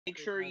Make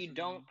sure you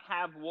don't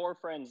have War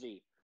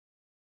Frenzy.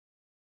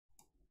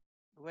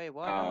 Wait,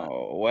 why not?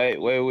 Oh, wait,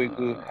 we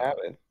could have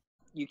it.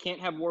 You can't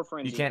have War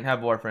Frenzy. You can't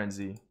have War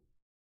Frenzy.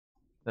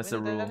 That's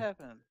When the did rule. that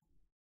happen?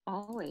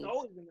 Always. It's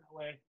always been that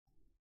way.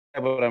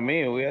 Yeah, but I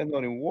mean, we are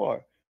not in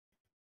war.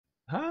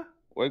 Huh?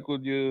 Why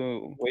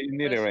you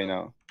need it right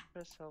now?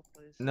 Press help,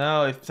 please.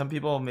 No, if some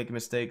people make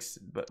mistakes,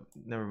 but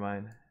never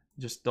mind.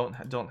 Just don't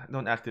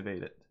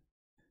activate it.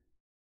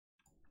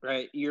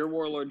 Right, your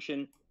Warlord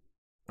Shin.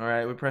 All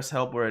right, we press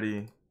help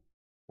already.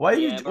 Why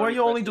are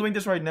you only doing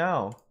this right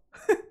now?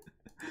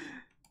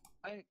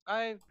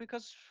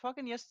 Because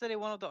fucking yesterday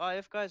one of the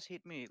IF guys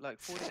hit me like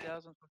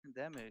 40,000 fucking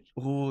damage.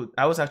 Ooh,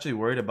 I was actually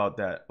worried about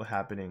that. What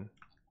happening?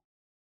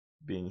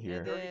 Being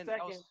here. 30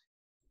 seconds.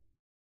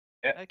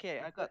 Okay,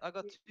 I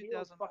got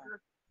 2,000.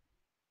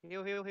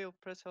 Heal.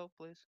 Press help,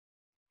 please.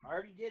 I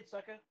already did,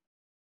 sucker.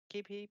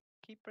 Keep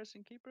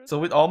pressing. So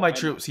with all my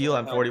troops heal,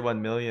 I'm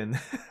 41 million.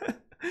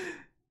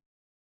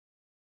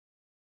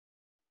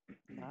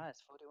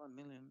 Nice, 41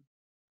 million.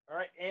 All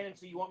right, and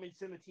so you want me to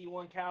send the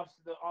T1 calves to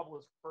the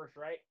obelisk first,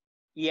 right?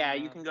 Yeah,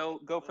 you can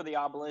go for the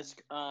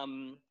obelisk.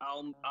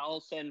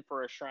 I'll send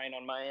for a shrine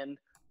on my end,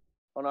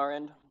 on our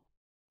end.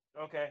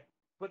 Okay.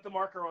 Put the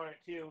marker on it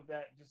too.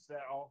 That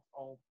I'll.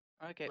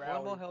 Okay,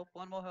 rally.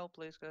 one more help,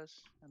 please,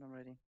 guys, and I'm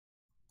ready.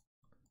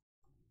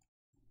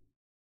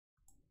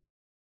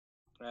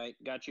 Right,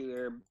 got you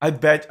there. I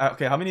bet.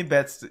 Okay, how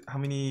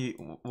many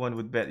one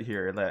would bet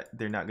here that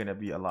they're not gonna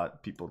be a lot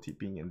of people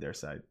TPing in their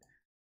side?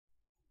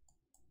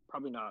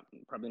 Probably not.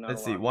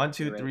 Let's see. 1,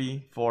 2,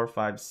 3, 4,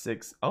 5,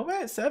 6. Oh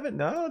man, 7.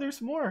 No, there's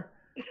more.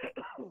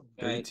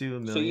 32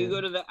 million. So you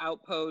go to the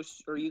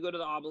outpost, or you go to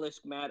the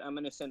obelisk, Matt. I'm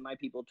gonna send my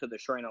people to the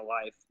Shrine of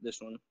Life.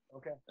 This one.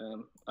 Okay.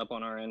 Up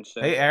on our end.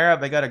 So. Hey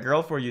Arab, I got a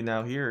girl for you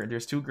now. Here,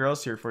 there's 2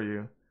 girls here for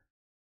you.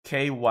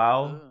 K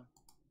Wow.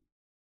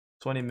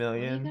 20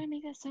 million. Why you gotta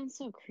make that sound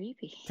so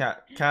creepy?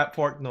 Cat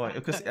pork noise.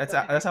 Because that's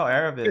how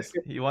Arab is.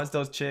 He wants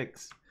those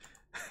chicks.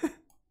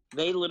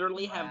 They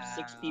literally have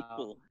 6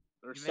 people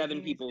or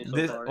 7 people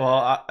so far.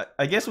 Well,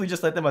 I guess we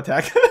just let them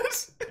attack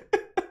us.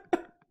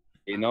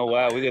 You know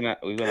what? We're gonna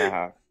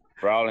have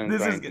problems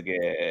trying to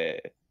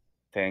get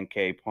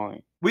 10k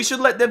point. We should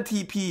let them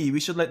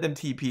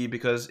TP.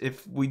 Because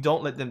if we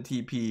don't let them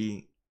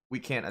TP, we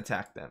can't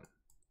attack them.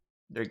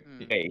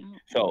 Okay,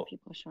 so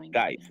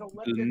guys,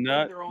 do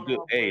not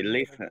do. Hey,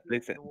 listen.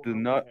 Do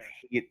not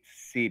hit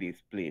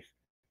cities, please.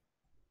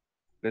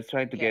 Let's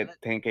try to get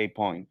 10k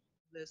points.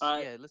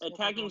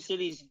 Attacking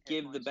cities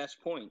give the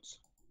best points.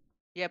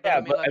 Yeah,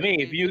 but I mean,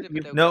 if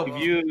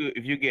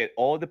you get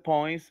all the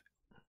points,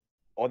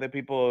 other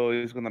people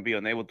is gonna be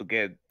unable to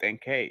get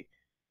 10k.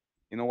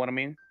 You know what I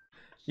mean?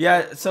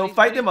 Yeah. So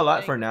fight them a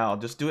lot for now.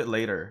 Just do it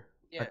later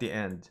at the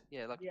end.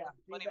 Yeah, like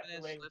 20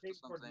 minutes left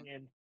or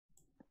something.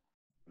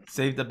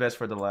 Save the best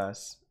for the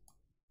last.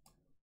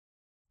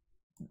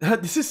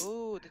 This is.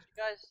 Ooh,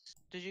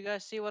 did you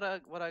guys see what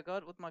I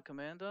got with my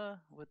commander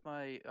with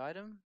my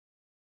item?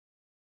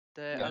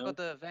 I got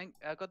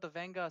the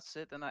Vanguard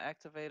sit and I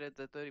activated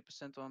the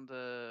 30% on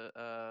the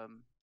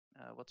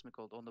what's it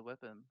called, on the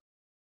weapon.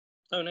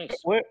 Oh, nice.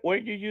 Where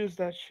do you use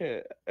that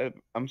shit?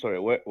 I'm sorry.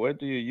 Where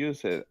do you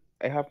use it?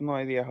 I have no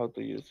idea how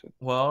to use it.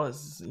 Well,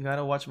 you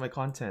gotta watch my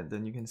content,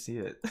 then you can see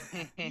it.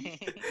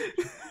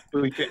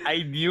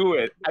 I knew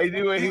it. I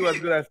knew he was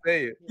gonna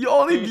say it. You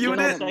only viewed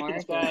it.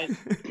 seconds, guys.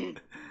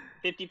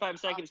 55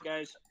 seconds,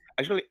 guys.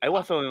 Actually, I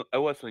was on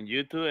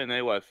YouTube and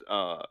I was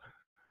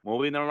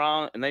moving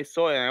around and I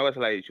saw it and I was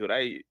like, should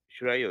I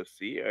just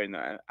see it or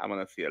not? I'm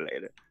gonna see it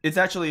later. It's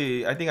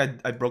actually, I think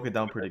I broke it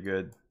down pretty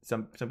good.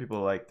 Some people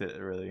liked it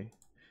really.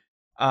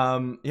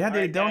 Yeah,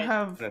 they don't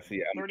have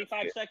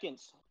 35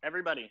 seconds.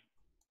 Everybody.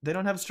 They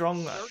don't have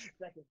strong 30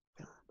 seconds.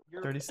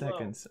 30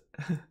 seconds.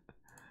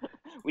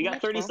 We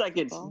got 30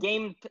 seconds.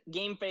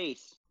 Game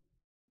face.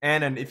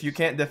 And if you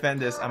can't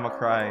defend this, I'ma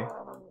cry.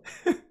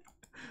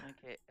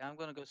 Okay, I'm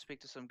gonna go speak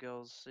to some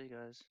girls. See you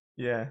guys.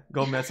 Yeah,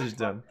 go message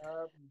them.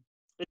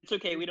 It's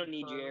okay, we don't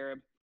need you, Arab.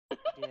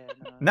 Yeah,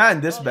 no. Not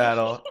in this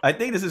battle. I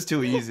think this is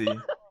too easy.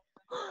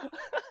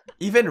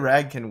 Even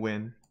Rag can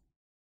win.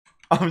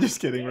 I'm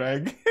just kidding,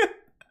 Rag.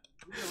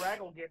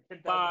 Rag will get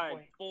 10,000 5,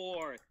 points.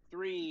 4,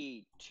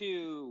 3,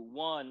 2,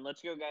 1.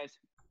 Let's go, guys.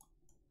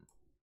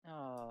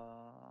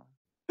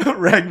 Aww.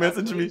 Rag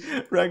message me.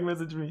 Rag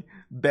message me.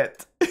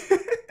 Bet.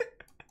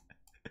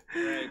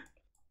 Right.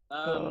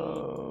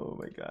 Oh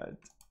my god.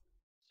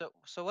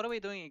 So what are we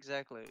doing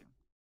exactly?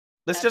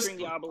 Let's Capturing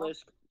the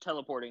obelisk,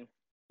 teleporting.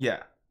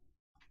 Yeah.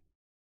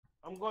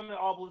 I'm going to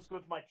obelisk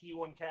with my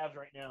T1 calves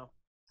right now.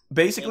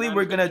 Basically,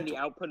 we're gonna the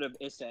output of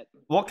Iset.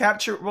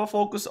 We'll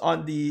focus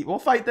on the. We'll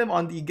fight them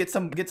on the. Get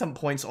some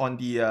points on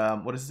the.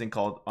 What is this thing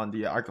called? On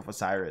the Ark of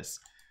Osiris.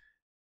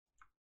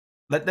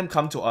 Let them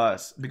come to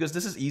us because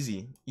this is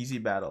easy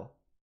battle.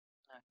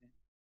 Okay.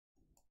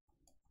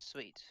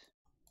 Sweet.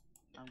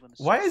 I'm gonna.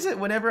 Why is it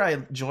whenever I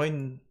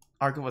join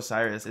Ark of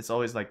Osiris, it's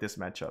always like this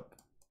matchup?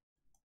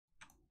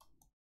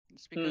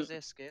 It's because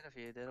they're scared of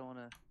you. They don't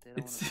wanna.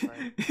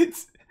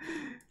 It's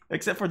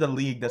except for the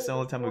league. That's the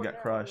only time we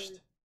got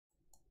crushed.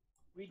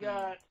 We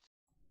got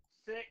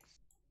 6,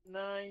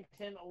 9,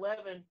 10,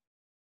 11.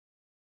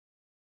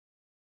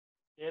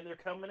 And they're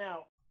coming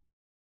out.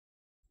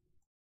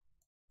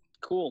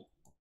 Cool.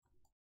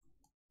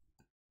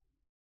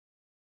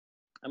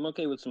 I'm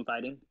okay with some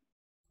fighting.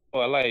 Oh,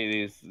 I like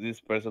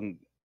this person's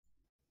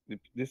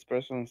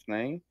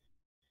name.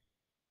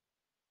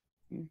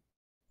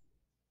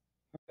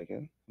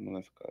 Okay,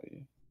 let's call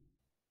you.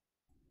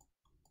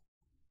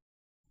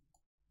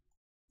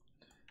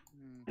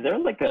 Is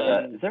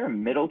there a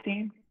middle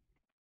team?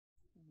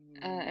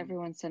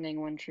 Everyone's sending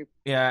one troop.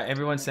 Yeah,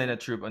 everyone send a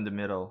troop on the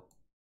middle.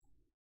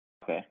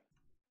 Okay.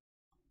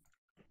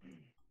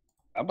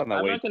 I'm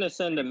not going to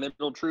send a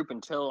middle troop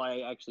until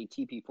I actually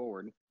TP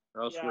forward,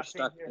 or else we're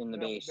stuck in the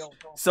base.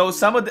 So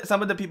some of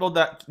the people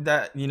that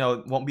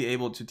won't be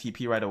able to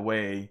TP right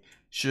away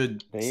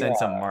should send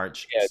some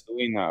march. Yeah,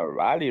 doing a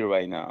rally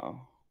right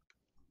now.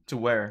 To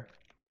where?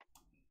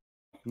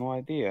 No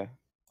idea.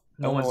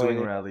 No one's doing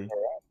a rally.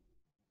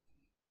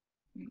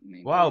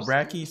 Wow,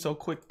 Bracky, so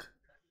quick.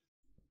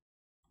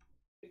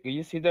 Can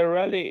you see the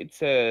rally? It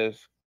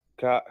says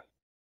Dang,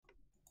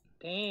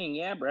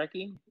 yeah,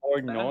 Bracky.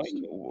 Or no,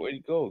 where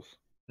it goes?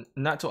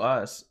 Not to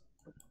us.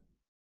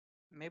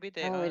 Maybe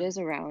they. Oh, it is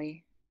a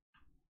rally.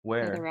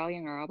 Where? Yeah, they're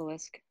rallying our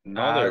obelisk.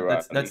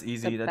 No, that's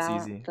easy. That's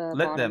easy.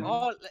 Let them.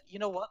 Oh, you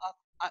know what?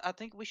 I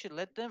think we should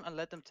let them and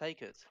let them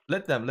take it.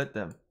 Let them. Let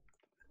them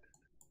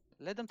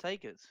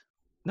take it.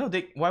 No,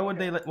 why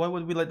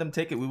would we let them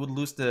take it? We would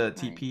lose the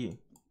TP.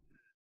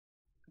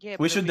 Yeah,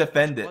 we should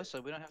defend it.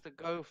 So we don't have to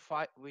go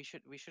fight. We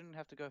shouldn't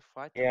have to go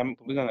fight. Yeah,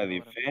 we're gonna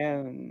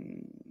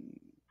defend.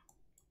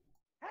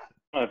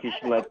 I don't know if you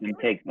should let them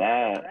take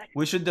that.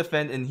 We should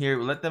defend in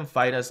here. Let them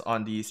fight us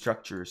on the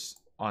structures,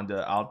 on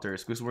the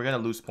altars, because we're gonna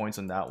lose points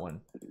on that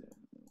one.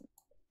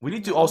 We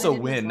need to also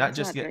win, not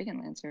just get.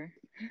 Dragon Lancer.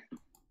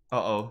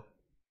 Uh-oh.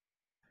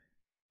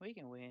 We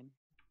can win.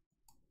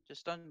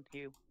 Just don't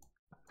heal.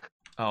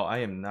 Oh, I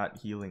am not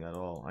healing at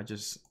all. I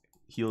just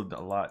healed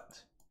a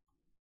lot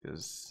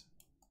because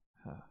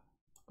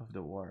of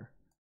the war.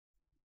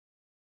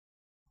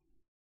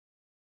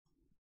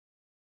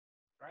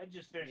 I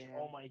just finished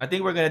all my. I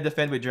think we're gonna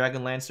defend with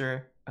Dragon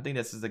Lancer. I think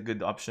this is a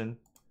good option.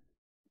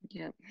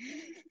 Yep.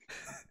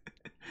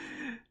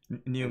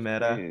 New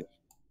meta.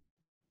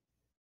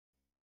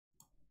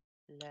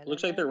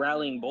 Looks like they're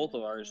rallying both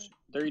of ours.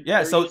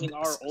 They're so using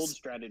our old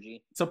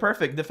strategy. So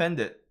perfect, defend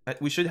it.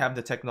 We should have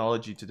the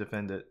technology to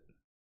defend it.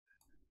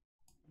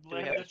 So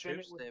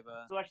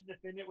I should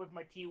defend it with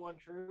my T1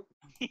 troop.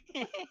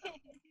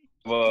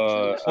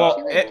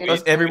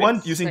 Is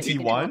everyone using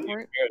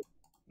T1?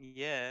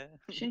 Yeah.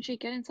 Shouldn't she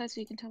get inside so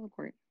you can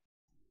teleport?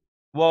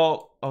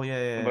 Well, oh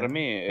yeah. But I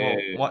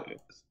mean, what?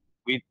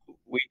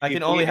 I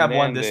can TP only have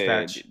one the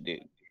dispatch.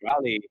 The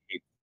rally.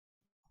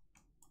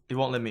 It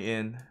won't let me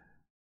in.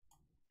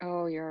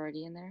 Oh, you're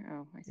already in there?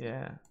 Oh, I see.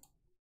 Yeah.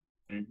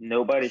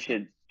 Nobody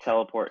should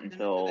teleport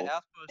until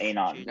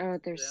Anon. Oh,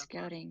 they're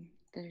scouting.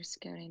 They're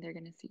scouting. They're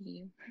gonna see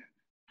you.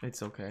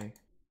 It's okay.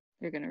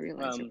 They're gonna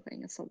realize you're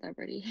playing a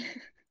celebrity.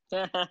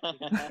 They're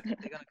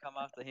gonna come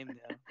after him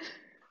now.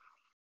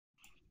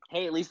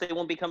 Hey, at least they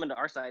won't be coming to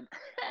our side.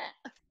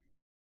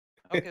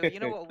 Okay, you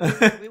know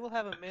what? We will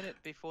have a minute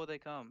before they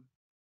come.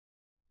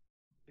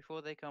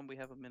 Before they come, we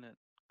have a minute.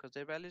 Because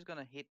their rally's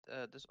gonna hit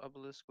this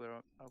obelisk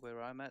where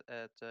I'm at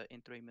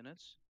in 3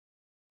 minutes.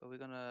 But we're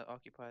gonna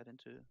occupy it in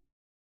 2.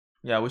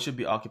 Yeah, we should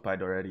be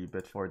occupied already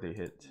before they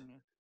hit.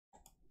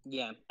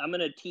 Yeah, I'm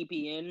gonna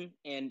TP in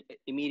and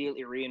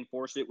immediately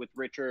reinforce it with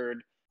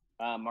Richard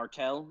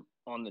Martel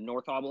on the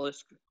North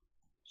Obelisk.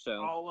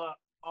 So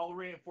I'll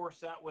reinforce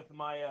that with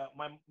my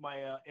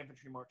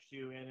infantry march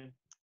too, and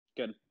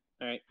good.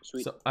 All right,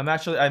 sweet. So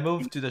I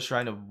moved to the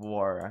Shrine of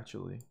War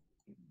actually.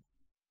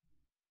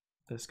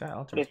 The Sky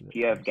Altar. Do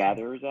you have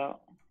gatherers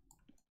out?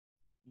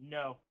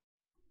 No.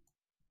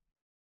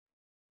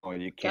 Oh,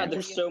 you can't. God,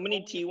 there's so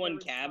many T1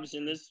 cabs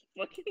in this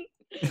fucking.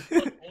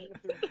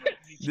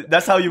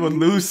 That's how you would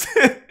lose.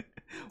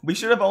 We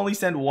should have only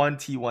sent one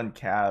T1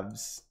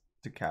 cabs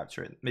to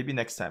capture it. Maybe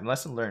next time.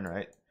 Lesson learned,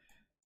 right?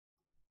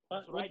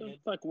 What the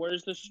fuck?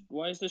 Where's this?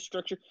 Why is this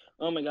structure?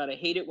 Oh my god, I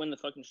hate it when the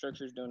fucking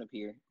structures don't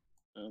appear.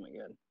 Oh my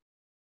god.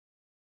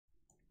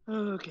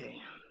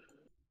 Okay.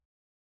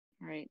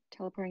 Alright,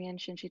 teleporting in.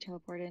 Shouldn't she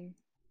teleport in?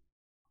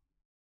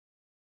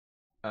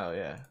 Oh,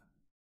 yeah.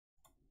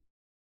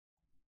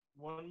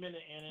 1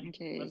 minute, Annan.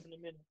 Okay. Less than a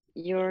minute.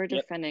 You're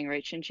defending,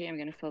 right, Shinji? I'm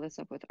gonna fill this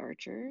up with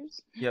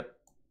archers. Yep.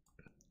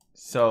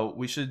 So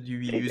we should be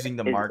using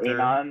the marker.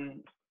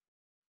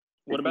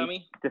 What about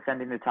me?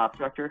 Defending the top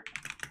structure?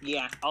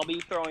 Yeah, I'll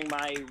be throwing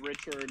my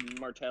Richard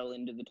Martel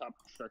into the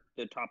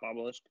top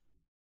obelisk.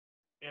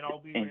 And I'll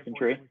be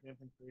infantry. With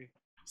infantry.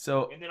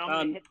 So and then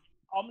I'm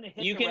gonna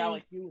hit the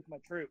rally queue with my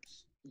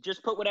troops.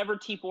 Just put whatever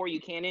T4 you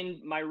can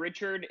in. My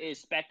Richard is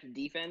spec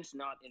defense,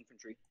 not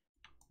infantry.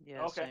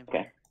 Yeah. Okay.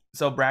 Okay.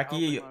 So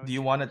Bracky, do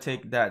you want to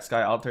take that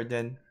Sky Altar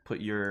then?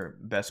 Put your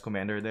best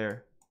commander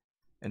there,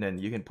 and then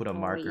you can put a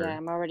marker. Yeah,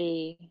 I'm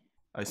already.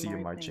 I see you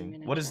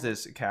marching. What is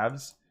this?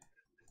 Cabs?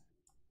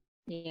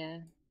 Yeah.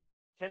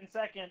 10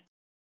 seconds.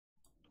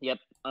 Yep,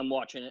 I'm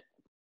watching it.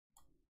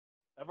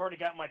 I've already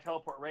got my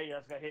teleport ready. I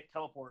just got to hit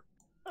teleport.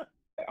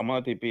 I'm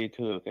on TP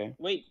too, okay?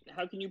 Wait,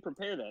 how can you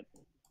prepare that?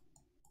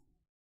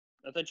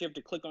 I thought you have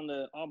to click on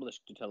the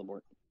obelisk to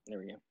teleport. There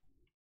we go.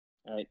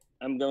 Alright,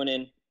 I'm going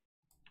in.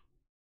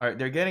 Alright,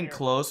 they're getting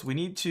close. We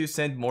need to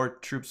send more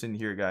troops in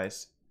here,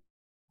 guys.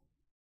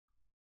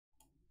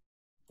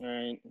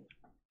 Alright.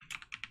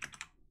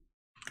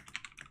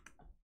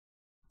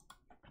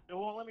 It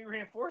won't let me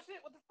reinforce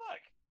it? What the fuck?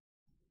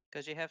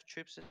 Because you have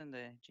troops in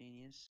there,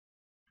 genius.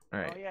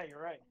 Alright. Oh yeah,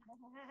 you're right.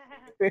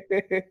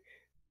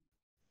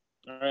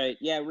 Alright,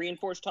 yeah,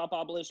 reinforce top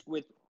obelisk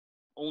with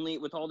all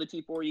the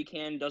T4 you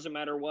can, doesn't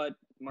matter what.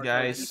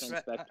 Guys.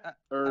 Defense spec, I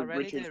or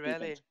rally Richard's the rally.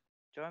 defense.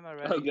 Join my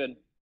rally. Oh, good.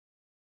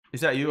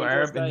 Is that you,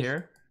 Reinforce, Arab, in guys.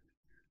 here?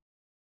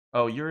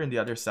 Oh, you're in the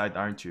other side,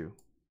 aren't you?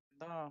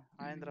 No,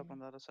 I ended up on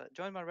the other side.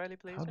 Join my rally,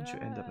 please. How did you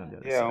end up on the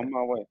other Yeah, side? on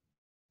my way.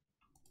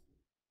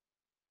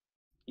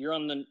 You're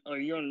on the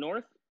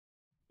north?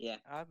 Yeah.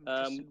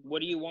 What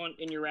do you want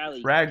in your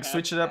rally? Rag, Cap?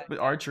 switch it up with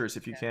archers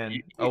if you can.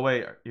 Oh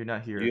wait, you're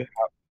not here. You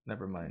have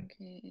Never mind.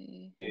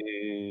 Okay.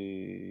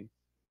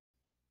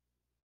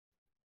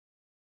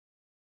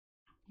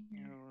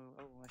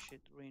 Oh, I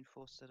should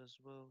reinforce that as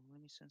well.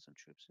 Let me send some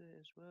troops here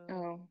as well.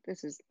 Oh,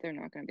 they're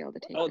not going to be able to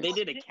take Oh, this.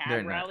 they did a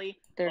cab rally?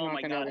 They're Oh not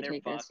my going to god, be able to they're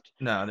take this. fucked.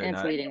 No, they're And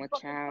it's not. leading with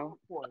Chow.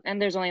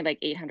 And there's only like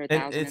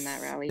 800,000 in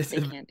that rally.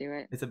 They can't do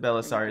it. It's a They're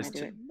not Belisarius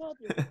gonna do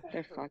too. it.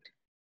 They're fucked.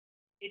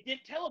 It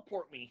didn't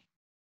teleport me.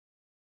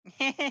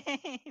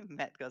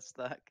 Matt got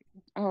stuck.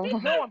 Oh.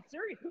 No, I'm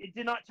serious. It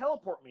did not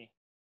teleport me.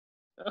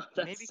 Oh,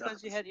 Maybe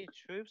because you had your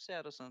troops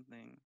out or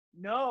something.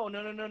 No,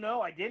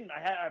 I didn't.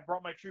 I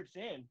brought my troops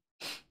in.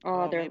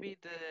 Oh, they're... maybe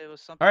there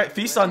was something. Alright,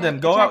 feast on them.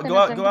 Go out, go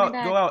out, go out,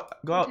 go out,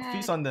 go out.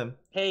 Feast on them.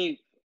 Hey,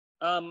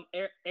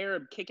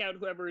 Arab, kick out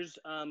whoever's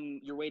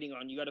you're waiting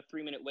on. You got a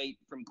 3-minute wait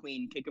from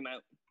Queen. Kick him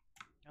out.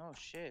 Oh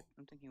shit!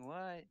 I'm thinking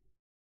what?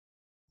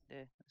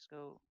 Yeah, let's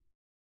go.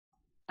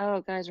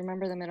 Oh, guys,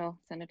 remember the middle.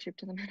 Send a troop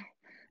to the middle.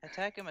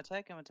 Attack him!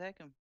 Attack him! Attack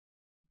him!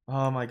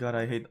 Oh my god,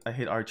 I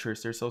hate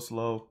archers. They're so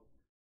slow.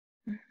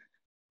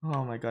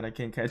 Oh my god, I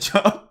can't catch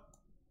up.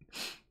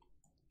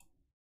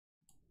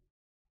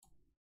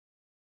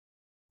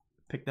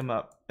 Pick them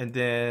up, and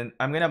then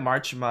I'm gonna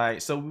march my.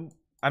 So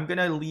I'm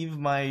gonna leave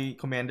my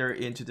commander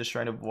into the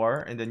Shrine of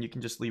War, and then you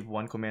can just leave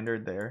one commander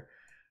there,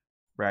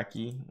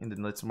 Bracky, and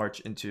then let's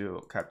march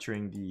into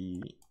capturing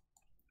the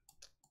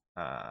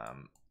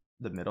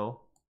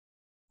middle.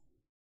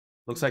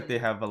 Looks like they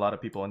have a lot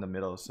of people in the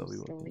middle, so we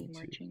will need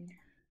to.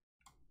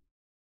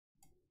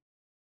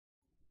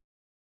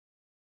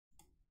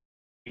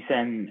 You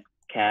send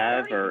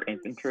cav or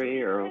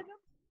infantry or?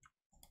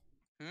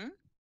 Hmm?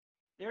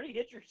 They already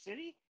hit your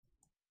city?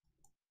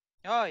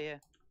 Oh yeah.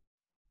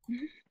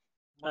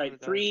 Alright,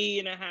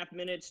 3.5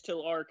 minutes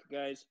till Ark,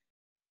 guys.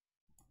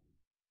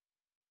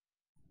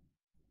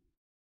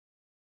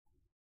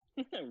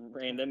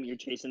 Random, you're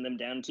chasing them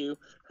down too.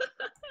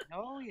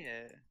 Oh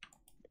yeah.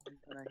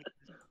 I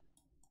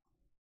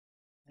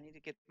need to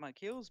get my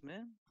kills,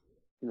 man.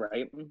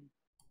 Right.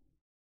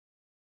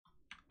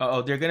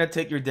 Uh-oh, they're gonna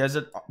take your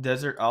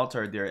desert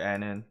altar there,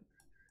 Annan.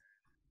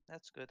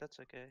 That's good. That's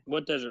okay.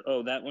 What desert?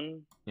 Oh, that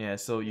one? Yeah,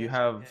 so you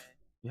have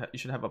you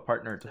should have a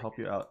partner to help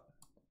you out.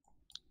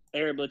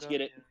 Arab, let's get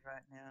it.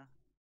 Right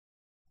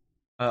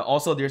now.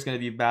 Also, there's gonna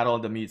be battle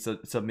in the mid,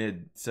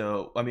 mid.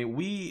 So I mean,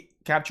 we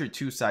captured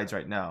 2 sides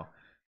right now.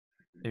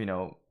 You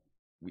know,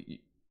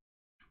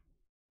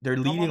 they're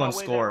leading on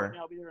score. Right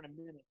now. I'll be there in a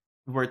minute.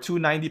 We're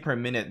 290 per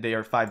minute. They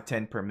are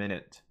 510 per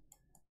minute.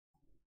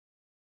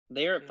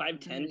 They are at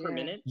 510 per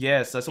minute?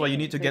 Yes, that's why you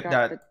need to get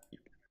that.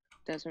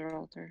 Desert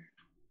altar.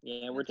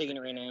 Yeah, we're taking it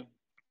right now.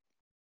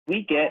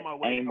 We get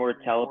any more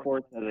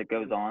teleports as it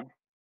goes on?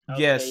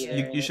 Yes,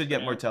 you should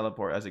get more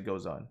teleport as it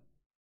goes on.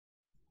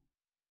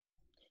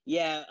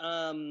 Yeah,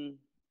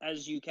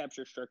 as you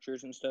capture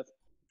structures and stuff.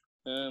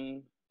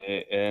 And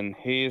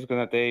he's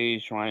gonna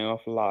take Shrine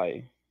of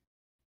Light,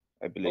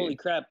 I believe. Holy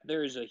crap,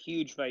 there is a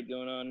huge fight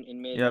going on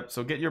in mid. Yep,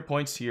 so get your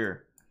points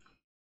here.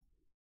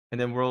 And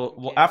then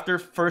we'll after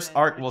first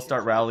arc, we'll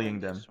start rallying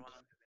them.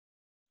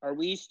 Are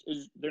we?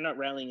 They're not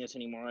rallying us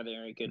anymore, are they?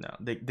 All right, good. No,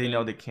 they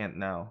know they can't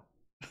now.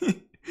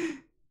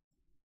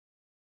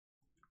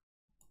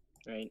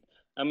 Right.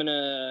 I'm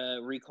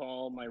gonna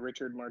recall my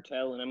Richard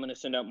Martel, and I'm gonna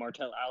send out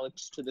Martel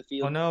Alex to the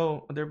field. Oh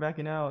no, they're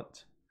backing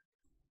out.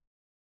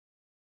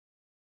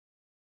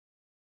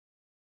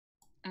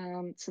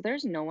 So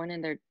there's no one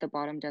in the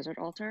bottom desert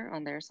altar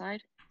on their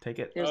side. Take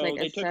it. There's like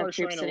a set of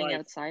troops sitting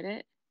outside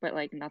it, but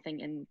like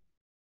nothing in.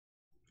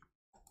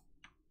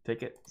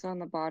 Take it. So on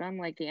the bottom,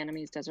 like the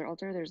enemy's desert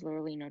altar, there's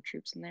literally no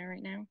troops in there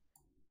right now.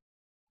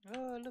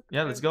 Oh, look.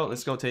 Yeah, let's go.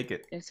 Let's go take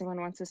it. If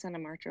someone wants to send a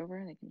march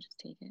over, they can just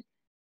take it.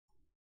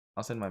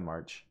 I'll send my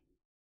march.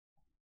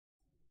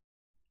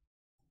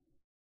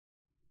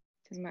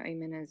 Because my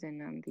Amen is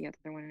in the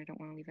other one. I don't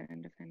want to leave it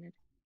undefended.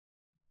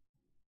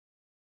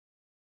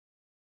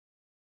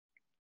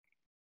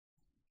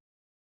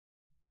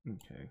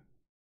 Okay.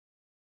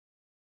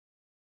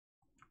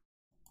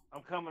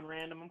 I'm coming,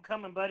 Random. I'm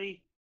coming,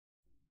 buddy.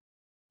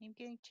 I'm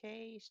getting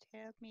chased.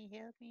 Help me,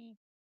 help me.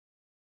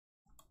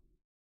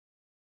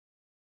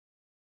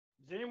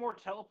 Is there any more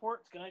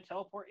teleports? Can I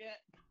teleport yet?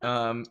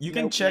 You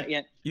can check.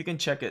 You can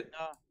check it.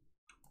 No.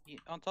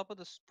 On top of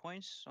the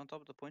points, on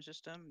top of the point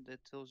system, that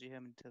tells you how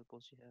many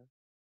teleports you have.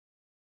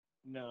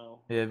 No.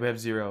 Yeah, we have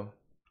 0.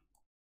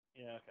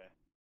 Yeah. Okay.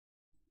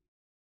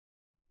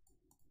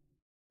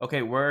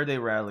 Okay, where are they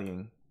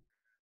rallying?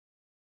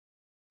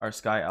 Our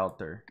sky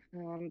altar.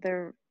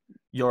 They're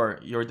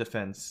your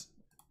defense.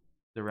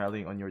 They're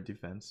rallying on your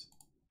defense.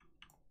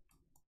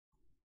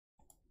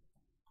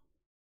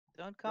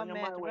 Don't come,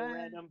 Bring Matt. them my way, Run.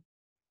 random.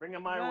 Bring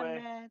them my Run, way.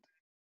 Matt.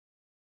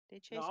 They're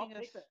chasing No, I'll us.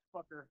 take that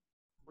fucker.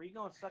 Where you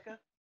going, sucker?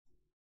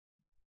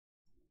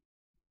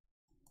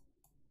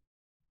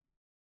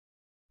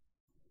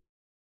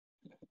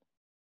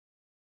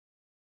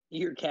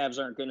 Your calves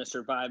aren't going to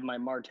survive my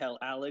Martell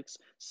Alex.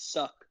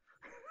 Suck.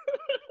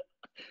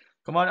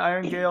 Come on,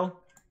 Iron Gale.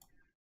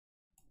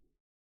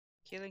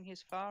 Killing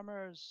his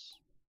farmers.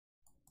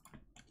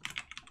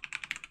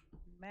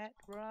 Matt,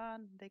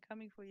 run. They're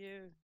coming for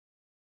you.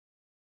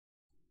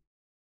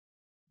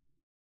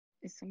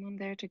 Is someone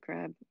there to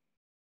grab?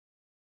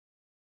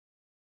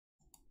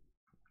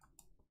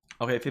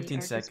 Okay, 15 the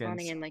Ark is seconds.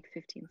 spawning in like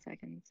 15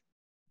 seconds.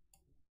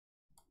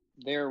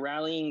 They're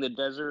rallying the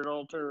desert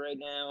altar right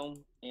now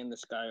and the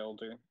sky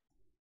altar.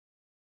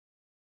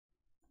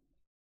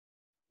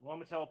 Well,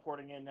 I'm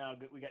teleporting in now.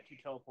 We got 2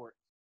 teleports.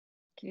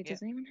 Okay,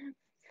 does anyone have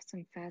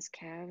some fast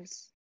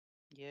calves?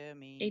 Yeah,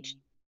 me.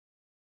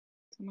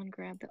 Someone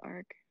grab the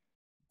Ark.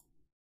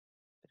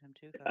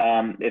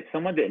 If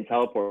someone didn't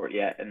teleport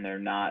yet and they're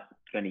not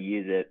going to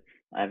use it,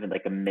 I have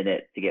like a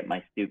minute to get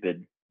my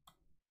stupid.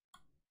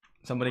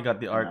 Somebody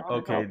got the Ark.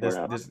 Okay,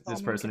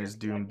 this person is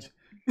doomed.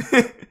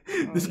 Oh,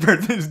 this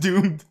person is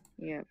doomed.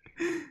 Yep.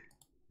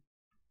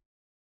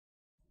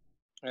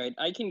 All right,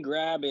 I can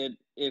grab it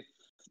if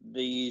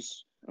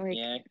these. Like,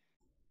 yeah.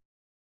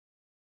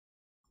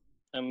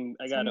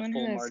 I got a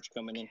full march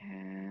coming in.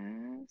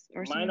 Calves,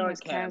 or Mine someone are has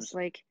calves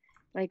like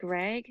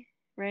Rag.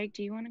 Rag,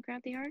 do you want to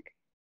grab the Ark?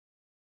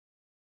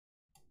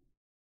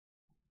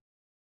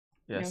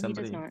 Yeah, no,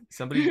 somebody, he does not.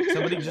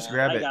 somebody just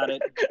grab it. I got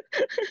it.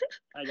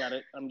 I got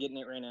it. I'm getting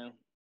it right now.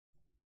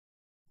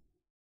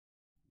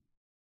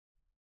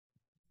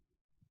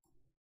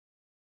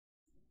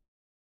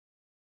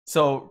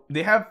 So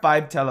they have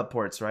 5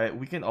 teleports, right?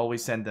 We can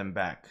always send them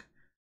back.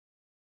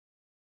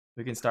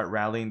 We can start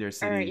rallying their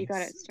city. Alright, you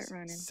got it. Start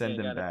running. Send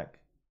them back.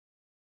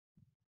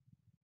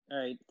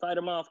 Alright, fight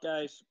them off,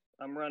 guys.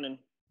 I'm running.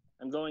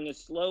 I'm going as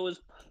slow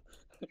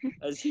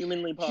as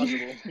humanly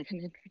possible.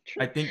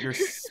 I think you're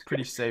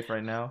pretty safe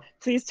right now.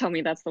 Please tell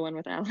me that's the one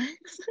with Alex.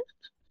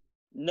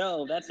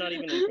 No, that's not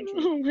even infantry.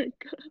 Oh my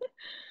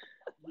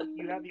god.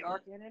 You have the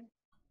Ark in?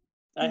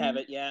 I have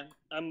it, yeah.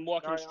 I'm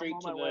walking Sorry, straight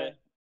I'm on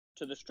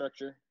to the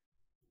structure.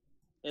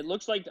 It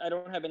looks like I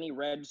don't have any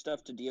red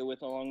stuff to deal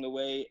with along the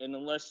way, and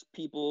unless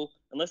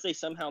they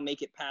somehow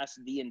make it past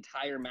the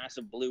entire mass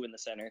of blue in the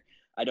center,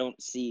 I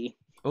don't see.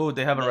 Oh,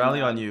 they have a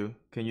rally on you.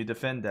 Can you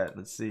defend that?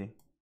 Let's see.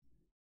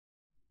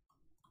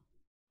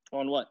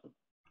 On what?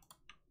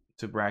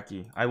 To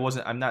Bracky.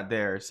 I'm not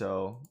there,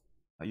 so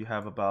you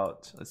have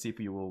about. Let's see if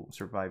you will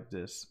survive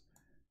this.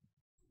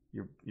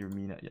 Your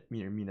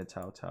Mina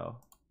Tao Tao.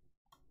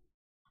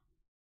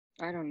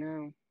 I don't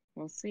know.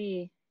 We'll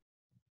see.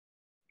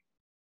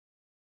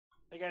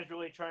 You guys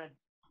really trying to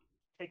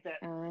take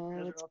that?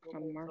 Let's put a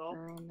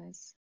marker on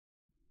this.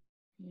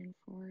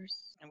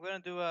 Reinforce. I'm gonna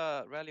do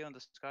a rally on the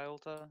sky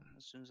altar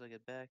as soon as I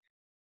get back.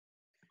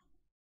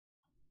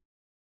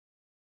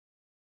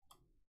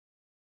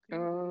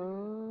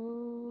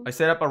 Oh. I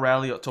set up a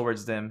rally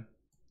towards them.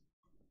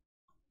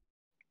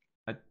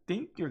 I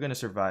think you're gonna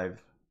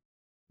survive.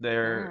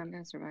 I'm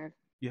gonna survive.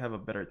 You have a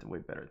way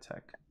better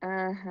tech.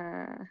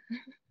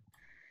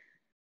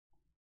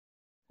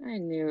 I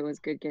knew it was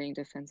good getting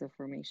defensive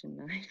formation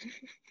 9.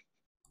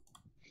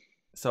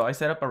 So I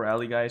set up a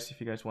rally, guys, if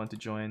you guys want to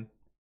join.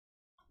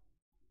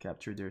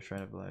 Capture their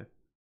Shrine of Life.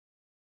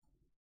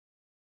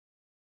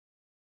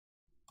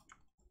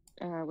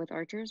 With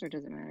archers, or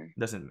does it matter? It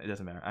doesn't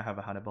matter. I have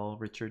a Hannibal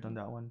Richard on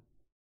that one.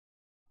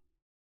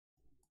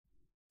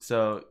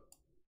 So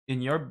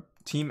in your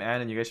team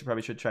and you guys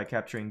probably should try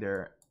capturing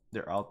their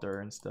altar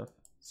and stuff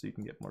so you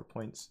can get more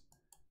points.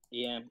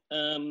 Yeah.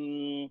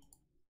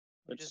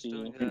 Let's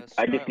see.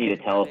 I just need a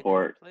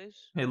teleport.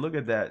 Hey, look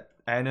at that.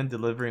 Anon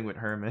delivering with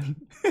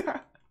Herman.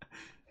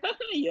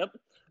 Yep.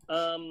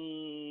 What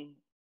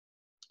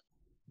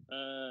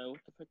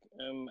the fuck?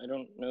 I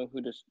don't know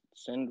who to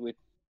send with.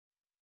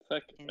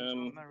 Fuck.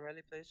 My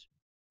rally, please.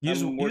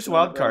 Use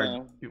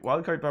wildcard.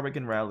 Wildcard probably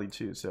can rally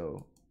too,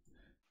 so.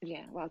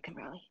 Yeah, wild can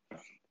rally.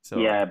 So.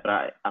 Yeah,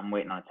 but I'm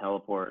waiting on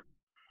teleport.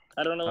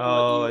 I don't know.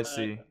 Oh, I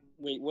see.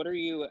 Wait, what are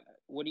you? I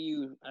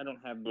don't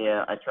have.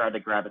 Yeah, I tried to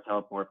grab a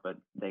teleport, but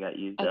they got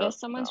used I up. guess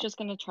someone's just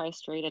gonna try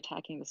straight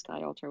attacking the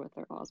sky altar with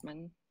their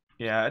Osman.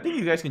 Yeah, I think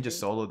you guys can just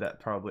solo that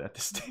probably at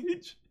this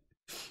stage.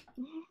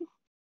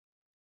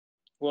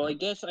 Well, I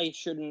guess I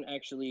shouldn't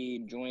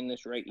actually join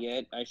this right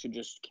yet. I should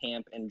just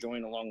camp and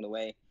join along the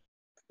way.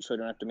 so I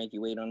don't have to make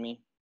you wait on me.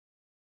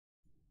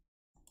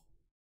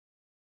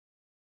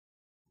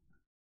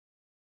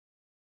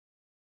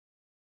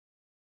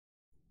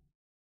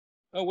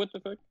 Oh, what the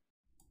fuck?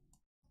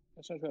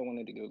 That's not where I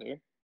wanted to go there.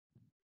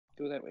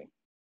 Go that way.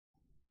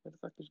 Where the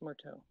fuck is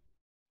Martel?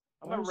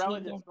 I'm gonna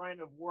rally the Shrine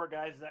of War,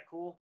 guys. Is that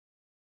cool?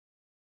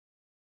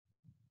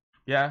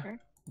 Yeah,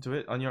 do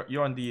it.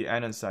 You're on the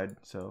Anon side,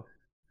 so.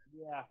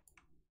 Yeah.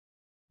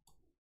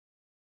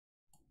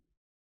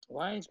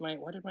 Why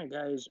did my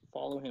guys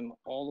follow him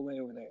all the way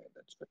over there?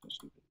 That's fucking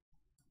stupid.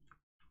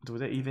 Do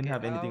they even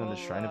have anything on the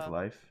Shrine of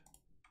Life?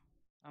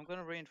 I'm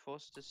gonna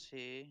reinforce this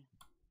here.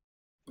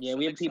 Yeah, So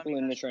we have next time people you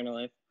in the guys- Shrine of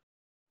Life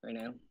right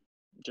now.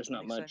 Just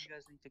not next time much. you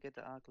guys need to get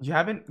the Ark. You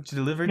haven't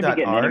delivered Can we that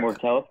get any more Ark?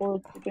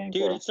 teleports, you think?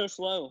 Dude, or- it's so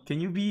slow. Can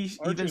you be even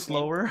Archers, man.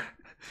 slower?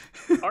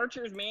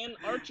 Archers, man.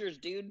 Archers,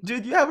 dude.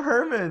 Dude, you have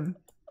Herman.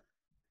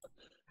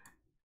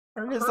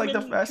 Herman's like the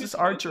Herman fastest Kusunoki.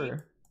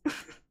 archer.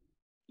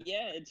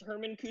 Yeah, it's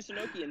Herman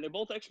Kusunoki, and they're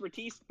both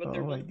expertise, but Oh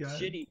they're my both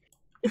God. shitty.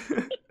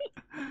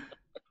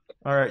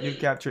 Alright, you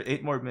captured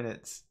 8 more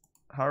minutes.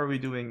 How are we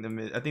doing the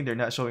mid? I think they're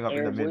not showing up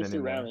in the mid Voice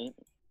through anymore. rally.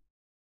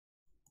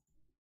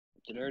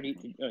 Did I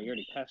already? Oh, you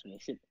already passed me.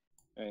 Shit.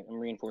 Alright, I'm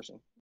reinforcing.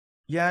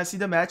 Yeah, I see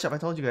the matchup. I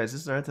told you guys,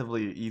 this is a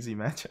relatively easy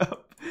matchup.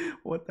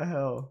 What the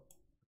hell?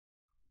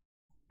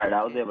 Alright,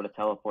 I was able to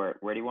teleport.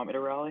 Where do you want me to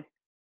rally?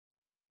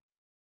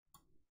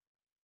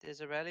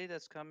 There's a rally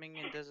that's coming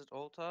in Desert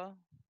Altar.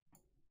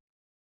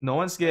 No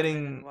one's Herman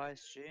getting... and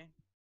YSG.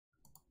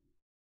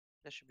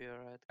 That should be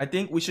alright. I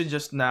think we should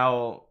just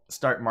now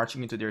start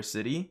marching into their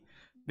city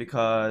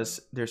because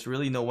there's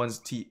really no one's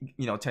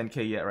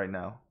 10k yet right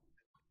now.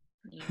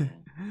 Yeah.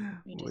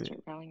 We need to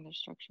start rallying their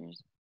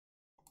structures.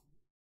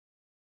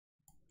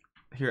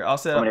 Here, I'll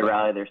set Want up. me to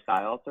rally their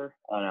Sky Altar?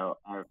 Oh no,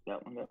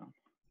 that one.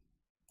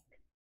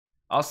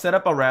 I'll set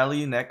up a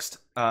rally next.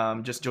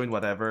 Just join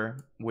whatever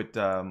with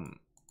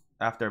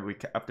after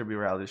we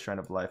rally this Shrine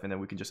of Life, and then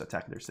we can just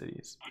attack their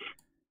cities,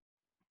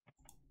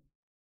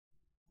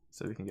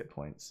 so we can get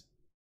points.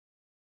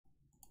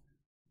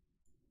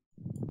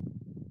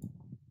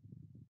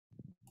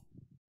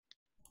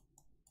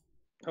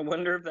 I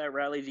wonder if that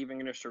rally's even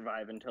gonna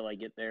survive until I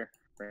get there.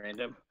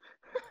 Random.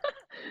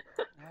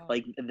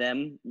 Like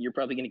them, you're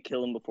probably gonna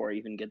kill them before I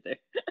even get there.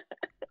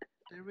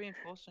 They're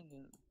reinforcing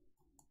it.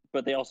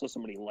 But they also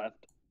somebody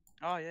left.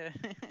 Oh yeah.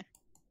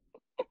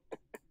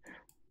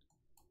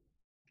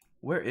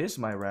 Where is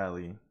my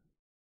rally?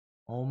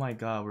 Oh my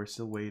God, we're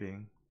still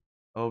waiting.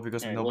 Oh,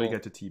 because Alright, nobody well,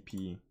 got to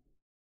TP.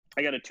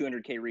 I got a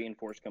 200k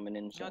reinforce coming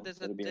in, so No, there's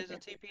a it'll be okay.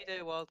 TP day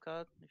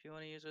wildcard if you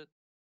want to use it.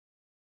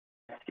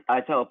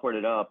 I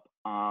teleported up.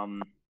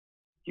 Do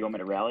you want me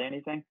to rally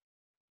anything?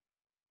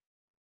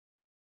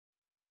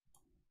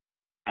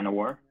 Kind of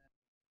war?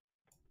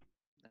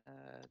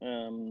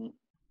 It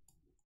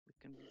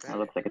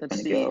looks like it's let's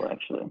gonna see. go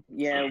actually.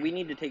 Yeah, we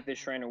need to take this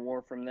Shrine of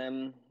War from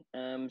them.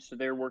 So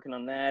they're working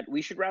on that.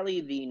 We should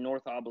rally the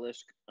North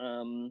Obelisk.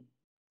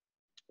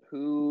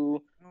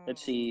 Who?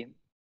 Let's see.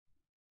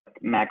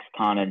 Max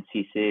Con and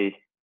CC.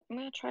 I'm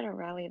gonna try to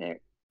rally there.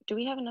 Do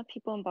we have enough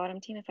people in bottom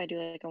team if I do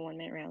like a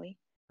 1-minute rally?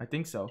 I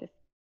think so. To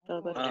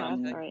fill with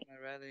Cav? Alright.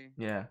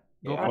 Yeah,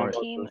 go Bottom for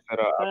it. team,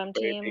 bottom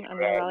team, I'm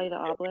gonna rally the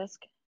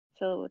obelisk.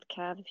 Fill it with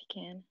Cav if you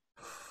can.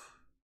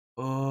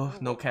 Oh,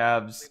 no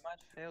cabs.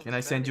 Can I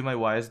send you my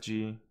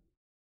YSG?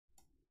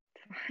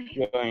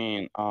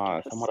 Join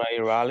Samurai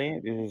Rally.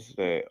 This is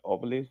the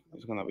obelisk.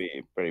 It's gonna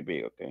be very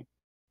big, okay?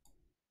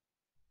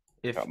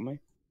 If Help me.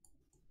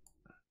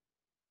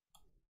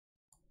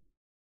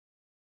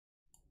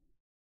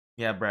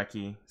 Yeah,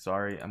 Bracky,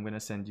 sorry. I'm gonna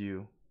send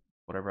you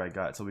whatever I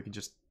got so we can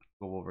just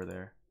go over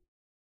there.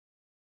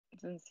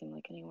 It doesn't seem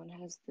like anyone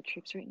has the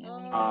troops right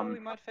now. we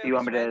might fail do you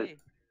want this me to rally.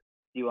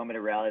 do you want me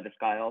to rally the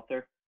Sky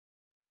Altar?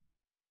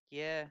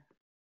 Yeah,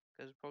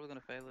 because we're probably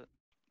gonna fail it.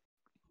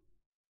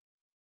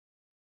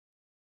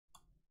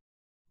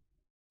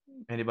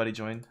 Anybody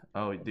joined?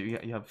 Oh, do you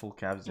have full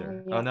cabs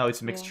there? Yeah, Oh no,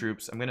 it's mixed yeah.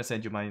 troops. I'm gonna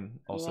send you mine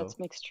also. Yeah, it's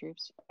mixed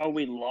troops. Oh,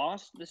 we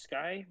lost the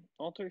Sky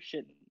Altar?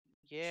 Shit.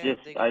 Yeah,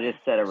 I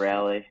just set a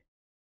rally.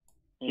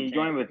 Can you Okay.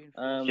 join with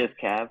just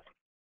Cav?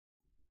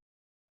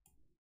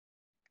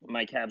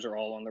 My cabs are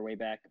all on their way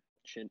back.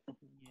 Shit.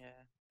 Yeah,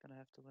 gonna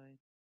have to wait.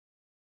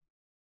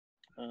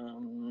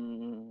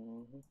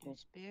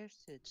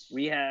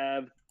 We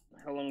have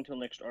how long until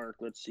next arc?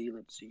 Let's see.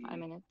 5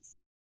 minutes.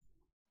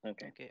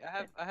 Okay. Okay,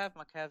 I have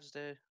my calves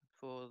there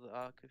for the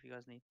arc if you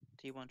guys need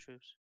T1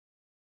 troops.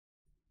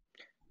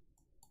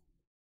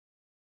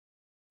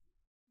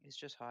 It's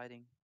just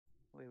hiding.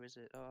 Where is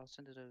it? Oh, I'll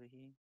send it over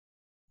here.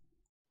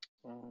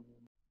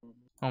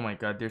 Oh my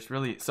God, there's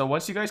really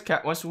once you guys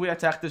once we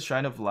attack the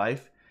Shrine of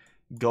Life,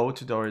 go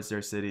towards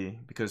their city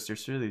because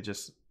there's really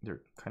just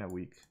they're kind of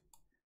weak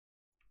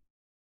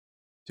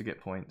to get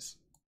points.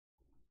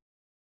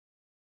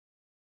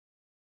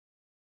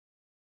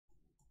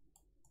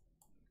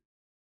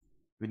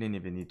 We didn't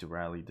even need to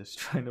rally this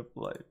Shrine of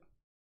Life.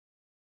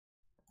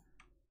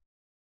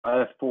 I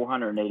have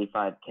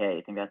 485k.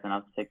 I think that's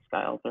enough to take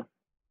Sky Altar.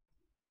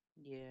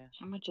 Yeah.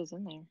 How much is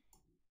in there?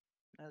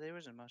 No, there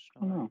isn't much. I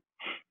don't know.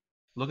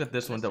 Look at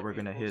this one Unless that they we're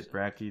gonna hit,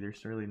 reinforce Bracky.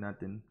 There's really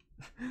nothing.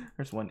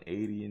 There's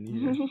 180 in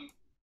here.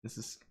 This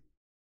is.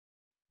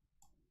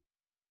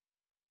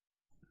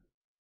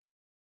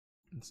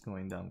 It's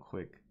going down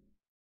quick.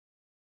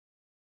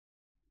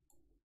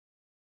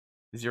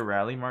 Is your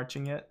rally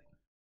marching yet?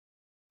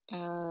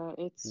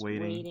 It's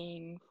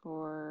waiting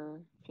for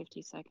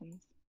 50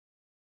 seconds.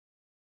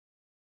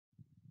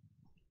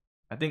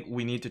 I think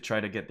we need to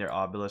try to get their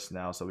obelisk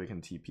now so we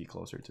can TP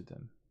closer to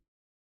them.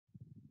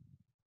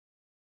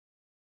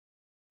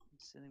 I'm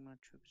sending my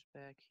troops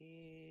back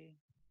here.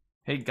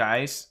 Hey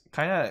guys,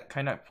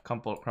 kind of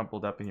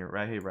crumpled up in your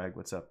rag. Hey Rag,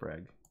 what's up,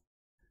 Rag?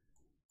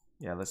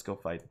 Yeah, let's go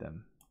fight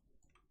them.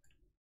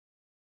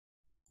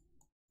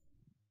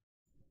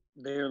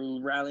 They're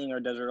rallying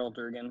our desert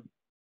altar again.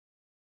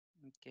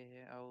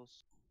 Okay, I'll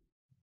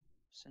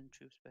send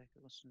troops back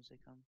as soon as they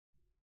come.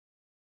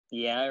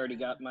 Yeah, I already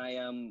got my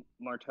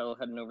Martel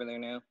heading over there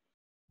now.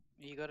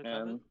 You got it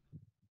covered?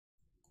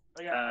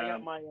 I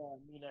got my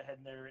Mina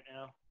heading there right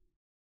now.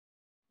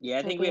 Yeah,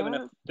 I think we have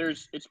enough.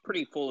 It's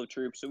pretty full of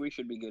troops, so we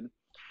should be good.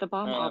 The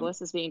bomb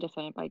obelisk is being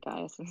defended by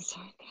Gaius and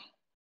Sark.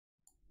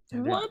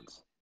 What?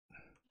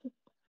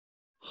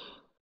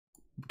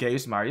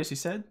 Gaius Marius, you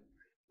said?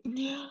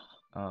 Yeah.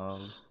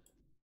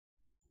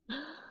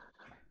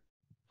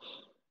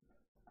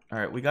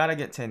 Alright, we gotta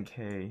get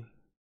 10k.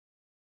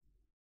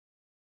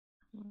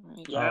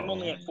 Yeah, I'm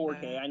only at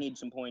 4k. I need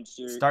some points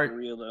here. Start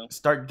real though.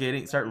 Start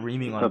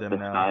reaming on them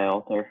now. Sky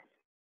altar.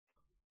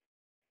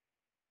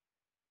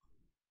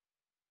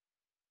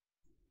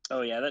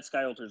 Oh yeah, that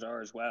sky altar's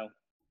ours. Wow.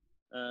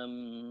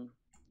 All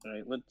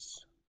right,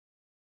 let's.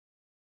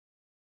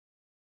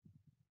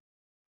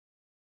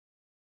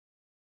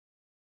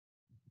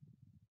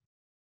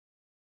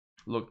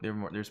 Look,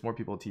 there's more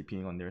people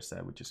TPing on their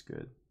side, which is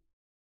good.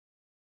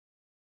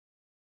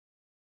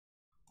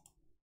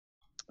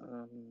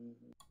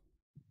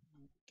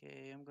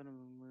 Okay, I'm gonna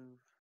move.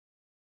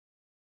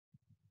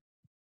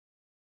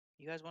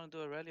 You guys want to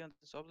do a rally on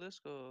this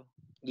obelisk or?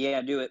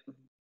 Yeah, do it.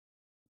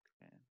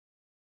 Okay.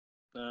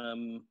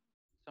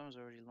 Someone's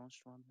already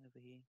launched one over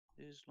here.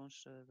 Who's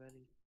launched a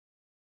rally?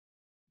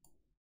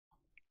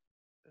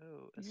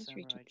 Oh, a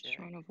samurai jack.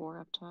 Shrine of War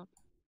up top.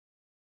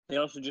 They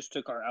also just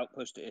took our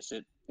outpost to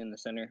Issit in the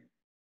center.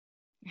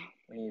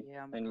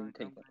 Yeah, I need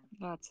to take that.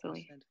 That's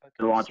silly.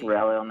 To launch a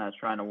rally on that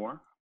Shrine of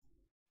War?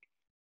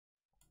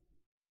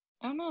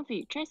 I don't know if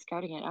you try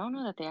scouting it. I don't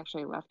know that they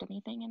actually left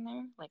anything in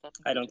there. Like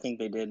I don't think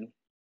they did.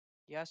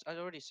 Yes, I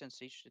already sent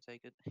Siege to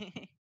take it.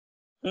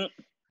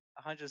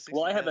 160.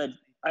 Well, I have a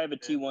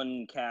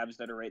T1 cabs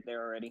that are right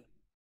there already.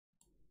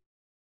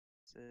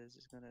 So it's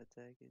just gonna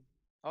attack it.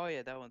 Oh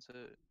yeah, that one. So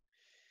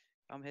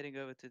I'm heading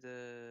over to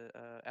the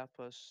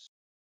outpost.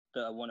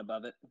 The one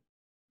above it.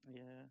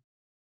 Yeah.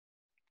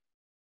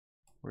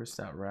 Where's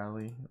that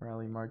rally?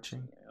 Rally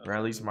marching?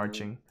 Rally's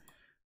marching.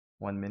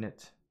 1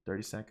 minute,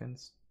 30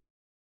 seconds.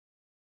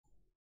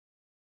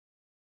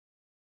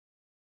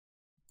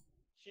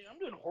 Shit, I'm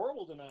doing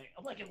horrible tonight.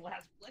 I'm like in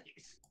last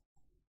place.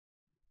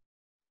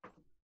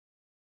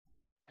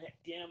 That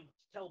damn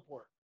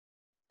teleport.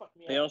 Fuck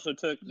me They up. also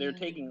they're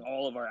taking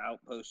all of our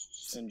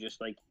outposts and just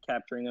like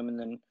capturing them and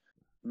then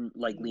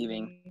like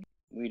leaving.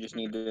 We just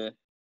need to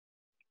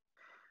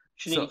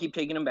need to keep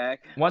taking them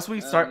back. Once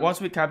we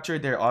capture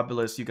their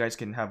obelisk, you guys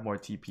can have more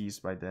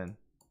TPs by then.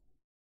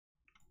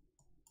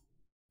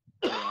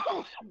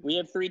 We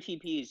have 3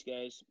 TPs,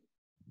 guys.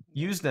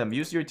 Use them.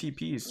 Use your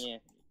TPs. Yeah.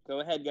 Go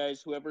ahead,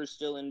 guys. Whoever's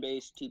still in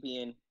base,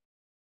 TP in.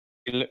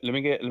 Let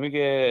me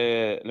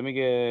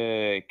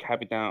get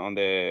Capitan on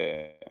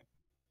the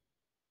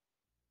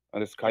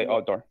sky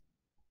outdoor.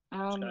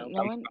 No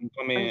one. Is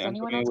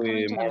anyone else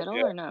coming to the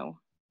middle or no?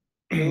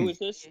 Who is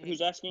this?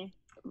 Who's asking?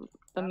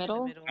 The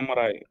middle?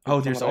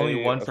 Oh, there's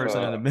only one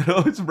person in the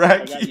middle. It's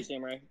Bracky. I got you,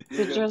 Samurai. Is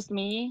it just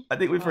me? I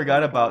think we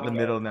forgot about the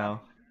middle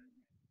now.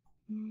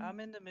 I'm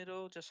in the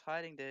middle, just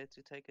hiding there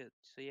to take it.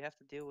 So you have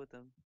to deal with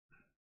them.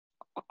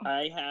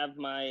 I have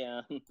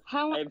my.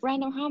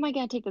 Random? How am I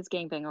gonna take this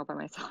gangbang all by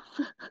myself?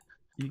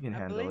 You can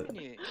handle it. I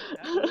believe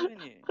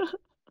in you. I'm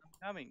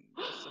coming.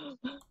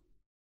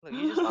 Look,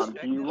 you just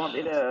do you want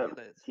me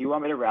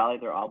to rally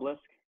their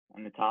obelisk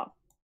on the top,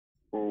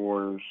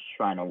 or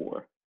Shrine of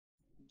War?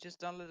 Just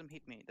don't let them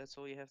hit me. That's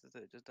all you have to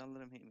do. Just don't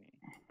let them hit me.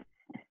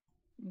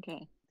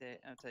 Okay. There,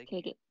 I'm taking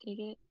it. Take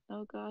it.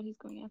 Oh god, he's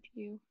going after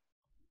you.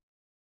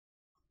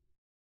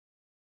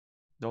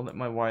 Don't let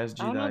my YSG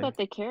die. I don't know that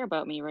they care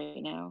about me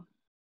right now.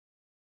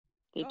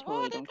 They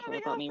totally don't care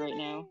about me right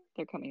now.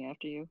 They're coming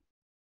after you.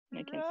 And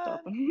I can't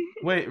stop them.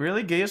 Wait,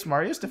 really? Gaius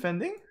Marius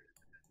defending?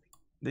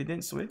 They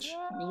didn't switch?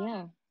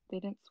 Yeah, they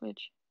didn't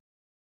switch.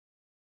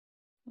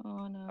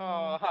 Oh no.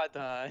 Oh, I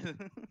died.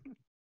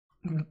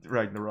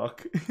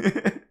 Ragnarok.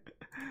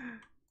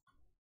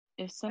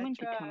 If someone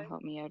could come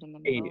help me out in the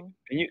middle.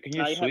 Can you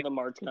I switch have a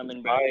march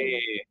coming.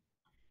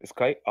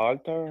 Sky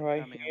altar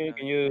right here?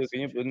 Can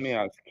you put me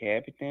as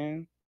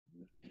Captain?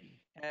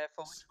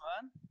 For which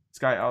one?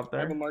 Sky out I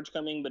have a there. march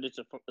coming, but it's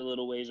a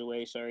little ways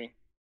away. Sorry.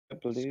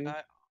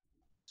 Sky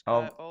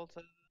Oh.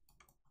 altar.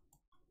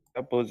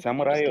 Suppose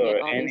samurai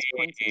or any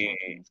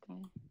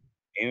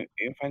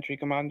infantry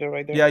commander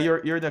right there. Yeah,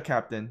 you're the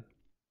captain.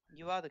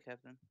 You are the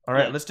captain. All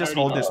right, let's just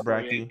hold this,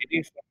 Bracky.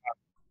 It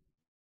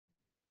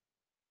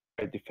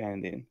is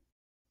defending.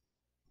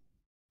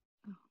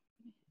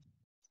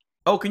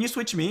 Oh, can you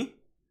switch me?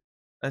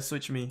 Let's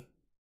switch me.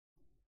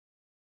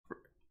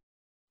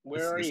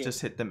 Where are you? Let's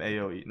just hit them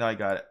AoE. No, I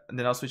got it. And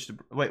then I'll switch to...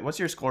 Wait, what's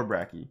your score,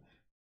 Bracky?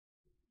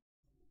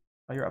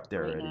 Oh, you're up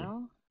there already.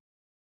 Now?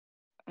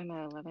 I'm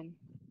at 11.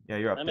 Yeah,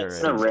 you're up I'm there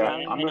at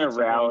already. I'm gonna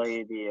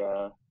rally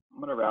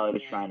the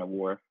Shrine of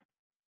War.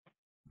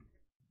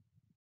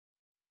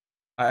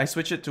 I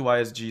switch it to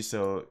YSG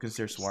so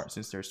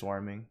since they're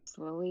swarming.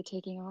 Slowly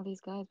taking all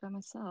these guys by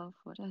myself.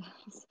 What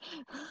else?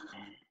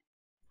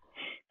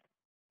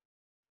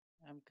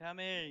 I'm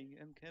coming.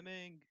 I'm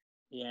coming.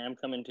 Yeah, I'm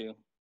coming too.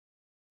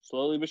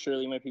 Slowly but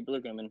surely, my people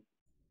are coming.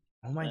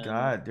 Oh my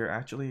god,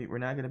 we're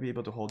not gonna be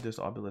able to hold this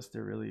obelisk.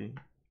 They're really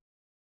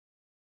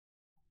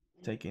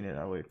taking it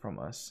away from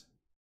us.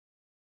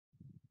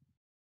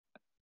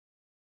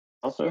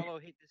 Also, Solo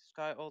hit the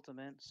sky altar,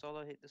 man.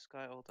 Solo hit the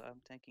sky altar.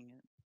 I'm tanking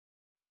it.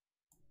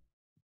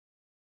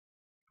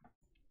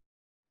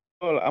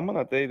 Well, I'm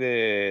gonna take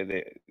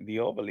the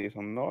obelisk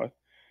on north.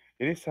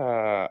 It is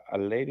a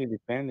lady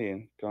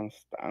defending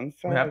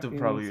Constanza. We have to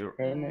probably.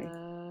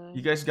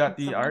 You guys got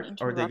the Ark,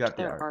 or they got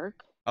the Ark?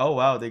 Oh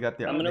wow, they got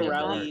the Ark. I'm gonna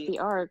rally the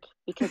Ark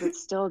because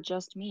it's still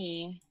just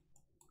me.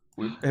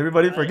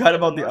 Everybody forgot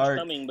about the Ark.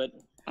 Coming, but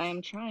I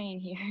am trying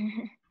here.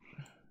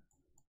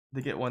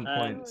 They get 1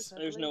 point.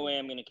 There's no way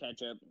I'm gonna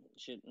catch up.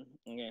 Shit.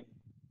 Okay.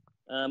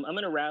 I'm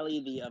gonna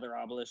rally the other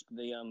obelisk.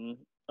 The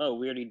Oh,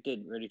 we already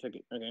did. We already took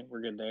it. Okay, we're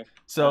good there.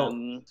 So,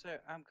 sir,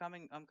 I'm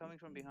coming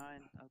from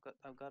behind.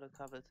 I've got it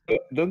covered.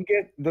 Don't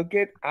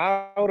get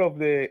out of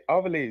the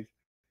obelisk,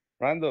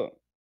 Rando.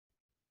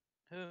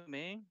 Who,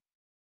 me?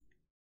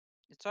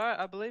 It's alright.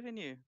 I believe in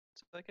you.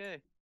 It's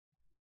okay.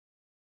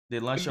 They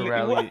launched a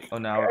rally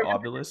on our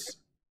obelisk.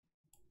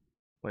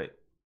 Wait.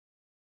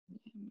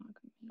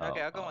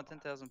 Okay, I got my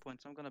 10,000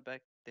 points. I'm gonna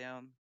back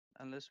down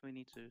unless we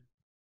need to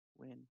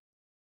win.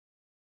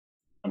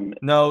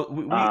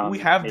 No, we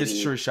have this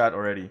sure shot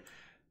already.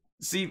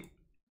 See,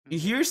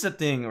 here's the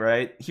thing,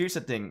 right? Here's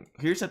the thing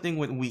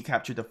when we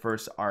captured the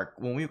first Ark.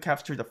 When we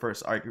captured the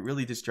first Ark, it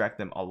really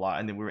distracted them a lot,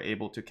 and then we were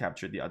able to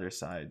capture the other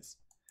sides.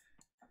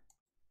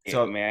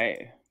 So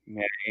may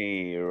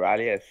I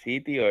rally a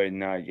city or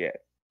not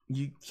yet?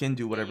 You can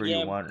do whatever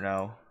you want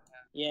now.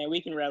 Yeah,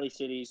 we can rally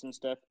cities and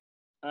stuff.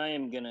 I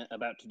am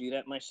about to do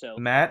that myself.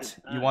 Matt,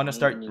 you want to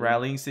start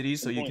rallying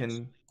cities so you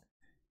can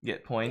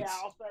get points?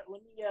 Yeah, I'll start.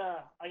 Let me.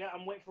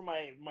 I'm waiting for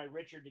my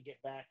Richard to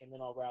get back, and then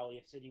I'll rally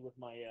a city with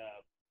my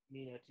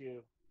Mina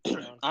too.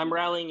 I'm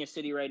rallying a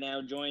city right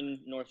now. Join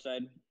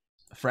Northside.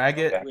 Frag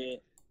it.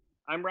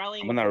 I'm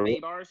rallying with the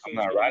Baybar, so it's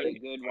gonna be a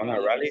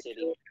good rally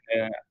city.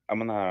 I'm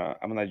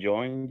gonna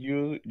join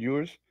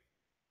yours.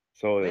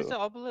 So where's the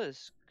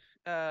obelisk?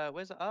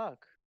 Where's the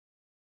Ark?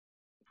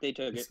 They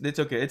took it. They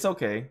took it. It's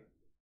okay.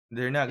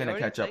 They're not gonna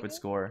catch up with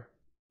score.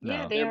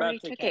 Yeah, no. they already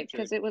took it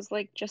because it was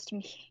like just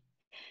me.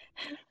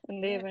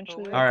 And they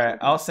eventually. All right,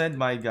 I'll send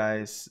my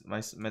guys.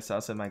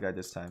 I'll send my guy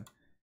this time.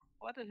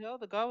 What the hell?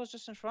 The guy was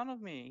just in front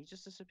of me. He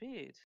just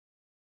disappeared.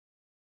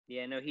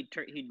 Yeah, no, he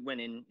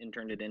went in and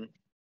turned it in.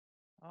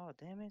 Oh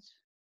damn it!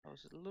 I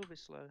was a little bit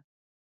slow.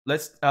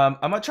 Let's. I'm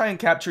gonna try and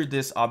capture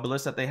this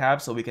obelisk that they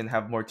have so we can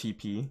have more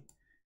TP.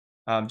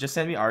 Just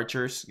send me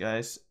archers,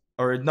 guys.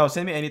 Or no,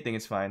 send me anything.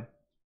 It's fine.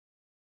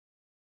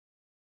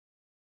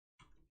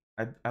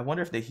 I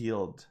wonder if they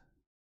healed.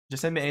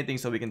 Just send me anything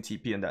so we can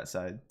TP on that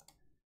side.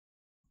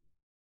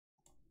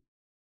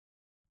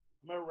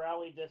 I'm gonna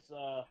rally this.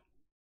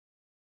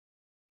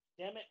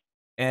 Damn it.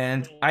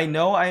 And I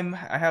know I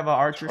have an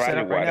archer set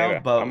up right now,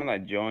 but I'm gonna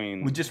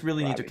join. We just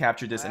really need to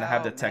capture this, and I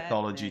have the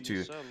technology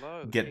to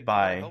get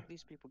by. I hope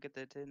these people get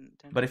their 10.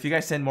 But if you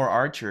guys send more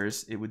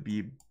archers, it would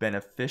be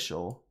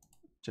beneficial.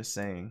 Just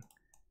saying.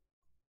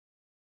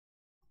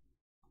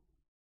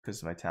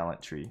 Because of my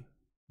talent tree.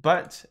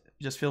 But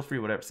just feel free,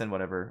 send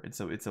whatever. It's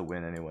a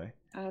win anyway.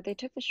 They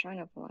took the Shrine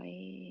of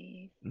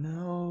Life.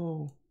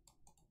 No.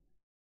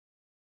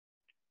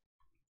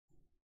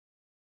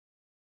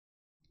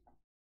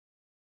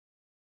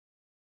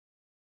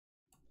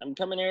 I'm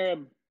coming,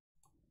 Arab.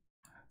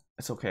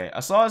 It's okay.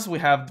 As long as we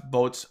have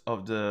both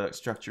of the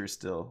structures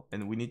still,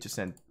 and we need to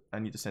send. I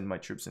need to send my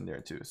troops in there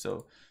too.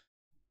 So.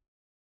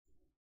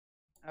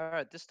 All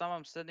right, this time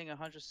I'm sending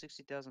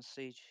 160,000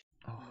 siege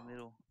in the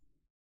middle.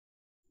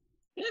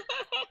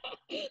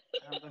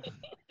 I'm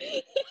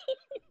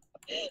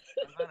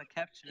gonna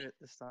capture it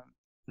this time.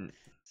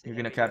 You're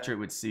gonna capture it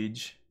with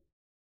siege.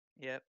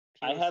 Yep.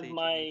 I have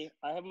my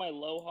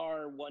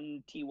Lohar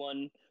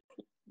 1T1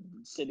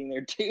 sitting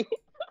there too.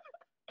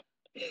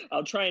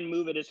 I'll try and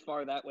move it as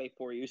far that way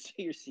for you, so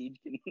your siege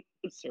can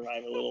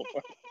survive a little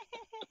far.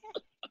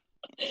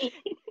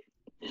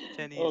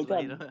 10 years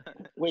later.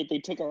 Wait, they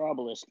took our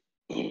obelisk.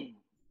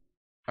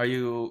 Are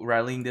you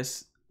rallying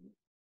this?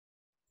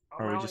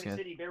 Or are we just gonna...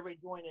 City, everybody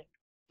join it.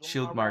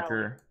 Shield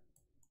marker.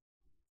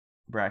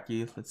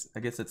 Bracky, I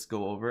guess let's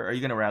go over. Are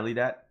you gonna rally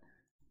that?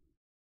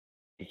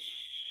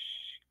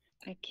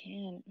 I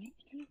can.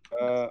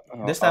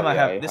 This time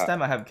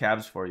I have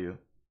cabs for you.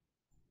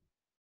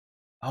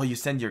 Oh, you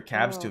send your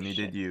cabs to me,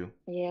 did you?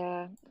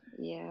 Yeah,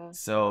 yeah.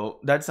 So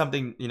that's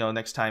something, you know,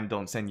 next time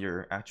don't send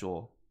your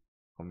actual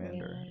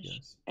commander. Yeah,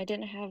 Yes. I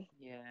didn't have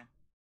Yeah.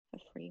 a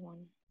free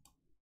one.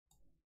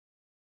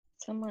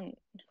 Someone,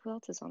 who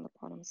else is on the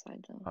bottom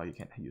side though? Oh, you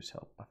can't use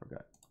help. I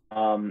forgot.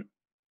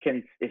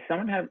 If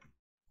someone have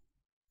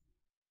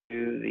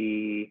to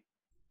the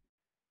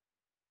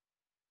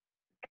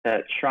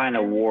Shrine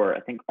of War,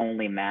 I think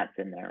only Matt's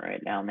in there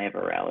right now, and they have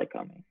a rally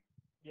coming.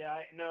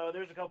 Yeah, no,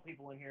 there's a couple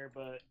people in here,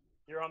 but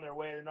they're on their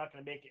way. They're not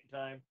going to make it in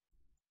time.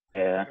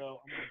 Yeah.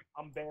 So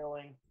I'm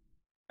bailing.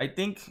 I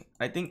think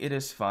it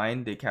is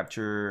fine. They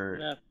captured.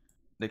 Yeah.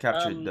 They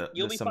captured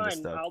You'll be some of the fine.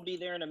 stuff. I'll be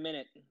there in a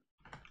minute.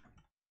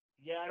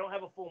 Yeah, I don't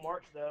have a full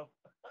march though.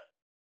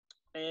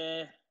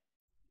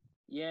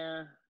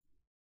 Yeah.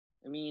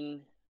 I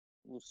mean,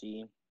 we'll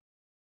see.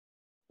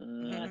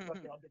 Yeah, fuck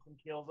it. I'll get some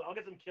kills. I'll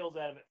get some kills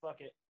out of it.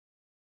 Fuck it.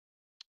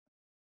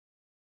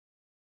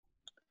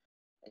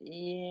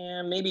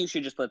 Yeah, maybe you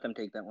should just let them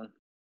take that one.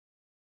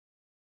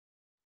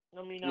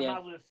 I mean, I might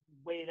as well just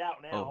wait it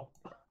out now.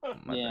 Oh,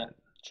 yeah, bad.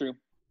 True.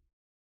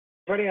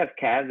 I already have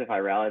cabs if I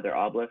rally their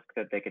obelisk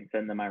that they can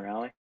send them my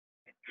rally.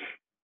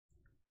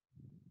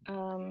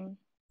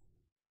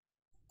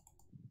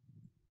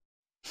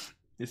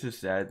 This is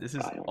sad. This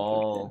is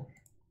all.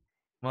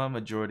 Well,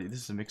 majority. This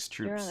is a mixed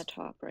troops. You're on the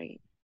top,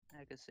 right?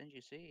 I could send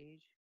you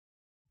siege.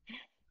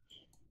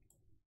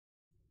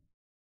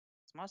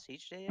 It's my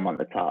siege day. I'm on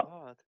the top.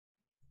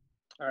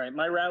 All right,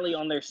 my rally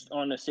on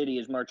the city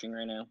is marching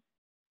right now.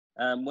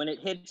 When it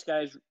hits,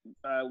 guys,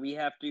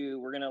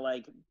 we're gonna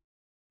like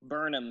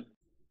burn them,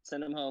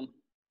 send them home.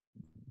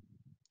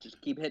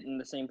 Just keep hitting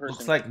the same person.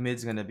 Looks like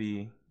mid's gonna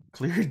be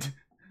cleared.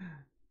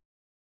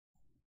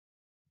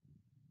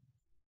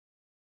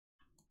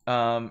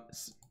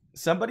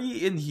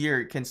 Somebody in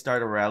here can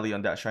start a rally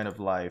on that Shrine of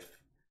Life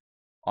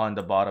on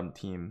the bottom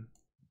team.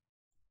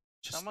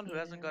 Someone who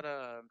hasn't got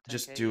a 10K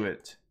just do yet.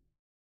 it.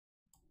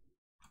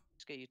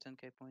 Let's get you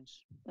 10K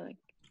points. Like,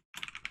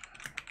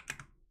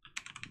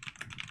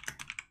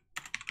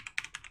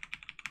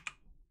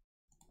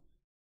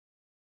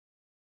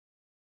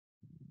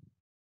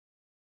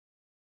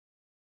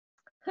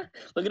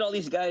 Look at all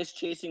these guys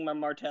chasing my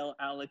Martel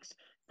Alex.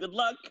 Good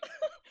luck.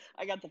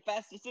 I got the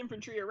fastest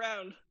infantry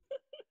around.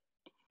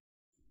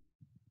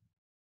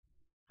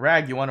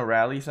 Rag, you want to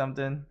rally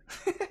something?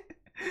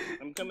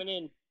 I'm coming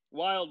in.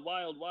 Wild,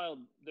 wild, wild.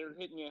 They're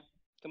hitting you.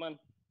 Come on.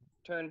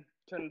 Turn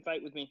and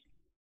fight with me.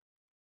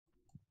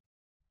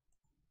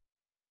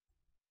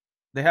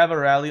 They have a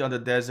rally on the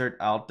desert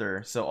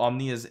altar, so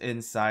Omni is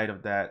inside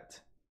of that.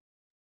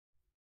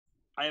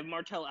 I have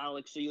Martel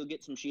Alex, so you'll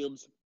get some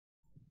shields.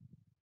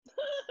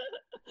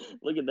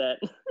 Look at that.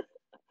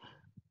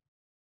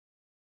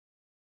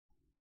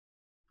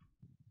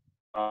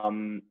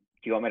 Do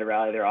you want me to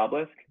rally their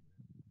obelisk?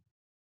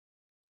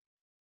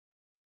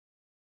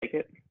 Take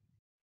it.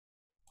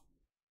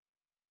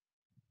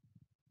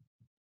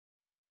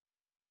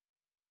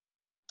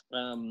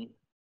 I'm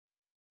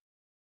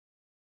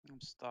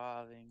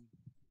starving.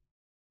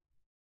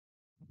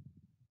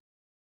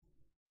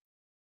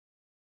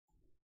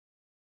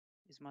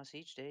 Is my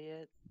siege day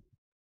yet?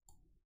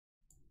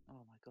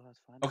 Oh my god,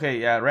 finally. Okay,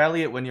 yeah,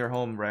 rally it when you're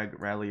home, Rag.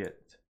 Rally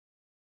it.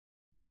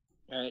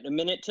 All right, a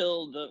minute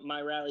till my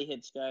rally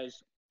hits,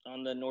 guys,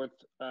 on the north,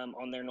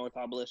 on their north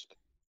obelisk.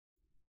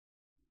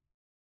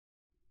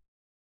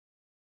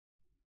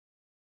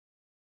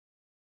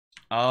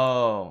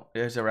 Oh,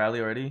 there's a rally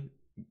already?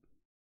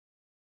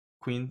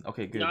 Queen?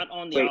 Okay, good. Not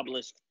on the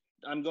obelisk.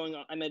 I'm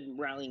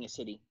rallying a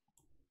city.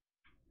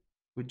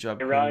 Good job,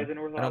 Your Queen. rally's in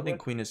North I don't think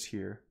Obelisk? Queen is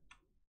here.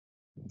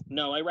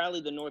 No, I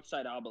rallied the north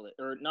side obelisk,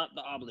 or not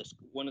the obelisk,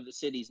 one of the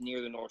cities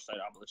near the north side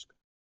obelisk.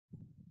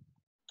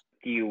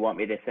 Do you want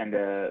me to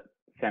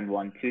send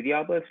one to the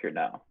obelisk or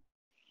no?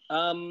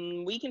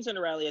 We can send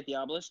a rally at the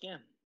obelisk, yeah.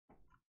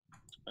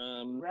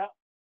 Oh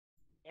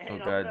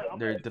god,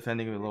 they're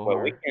defending a little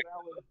hard.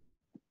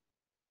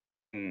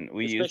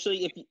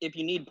 Especially if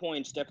you need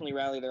points, definitely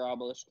rally their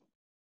obelisk.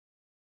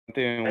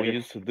 Something we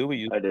used to do,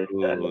 I just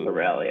set the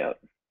rally out.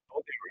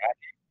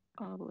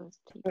 obelisk.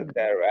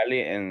 That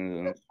rally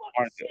and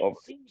smart over.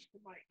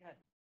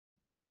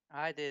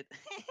 I did.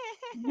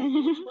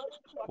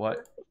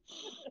 What?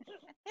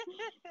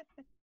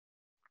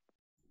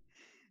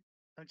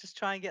 I'm just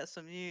trying to get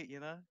some new,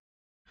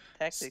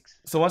 tactics.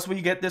 So once we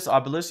get this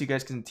obelisk, you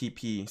guys can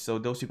TP. So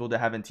those people that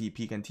haven't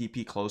TP can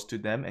TP close to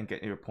them and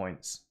get your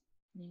points.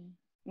 Yeah.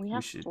 We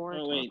have 4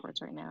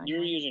 teleports right now.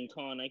 You're using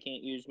Con. I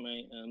can't use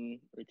my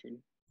Richard.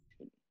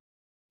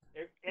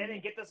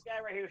 Eddie, get this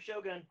guy right here,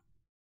 Shogun.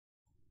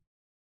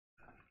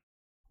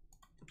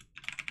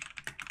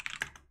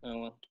 Oh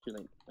well, too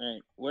late. All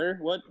right, where?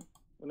 What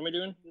am I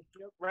doing?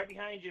 Right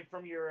behind you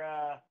from your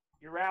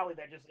rally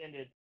that just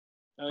ended.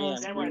 Oh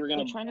yeah, we were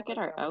gonna. I'm trying to get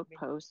our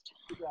outpost.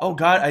 Oh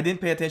god, I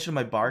didn't pay attention to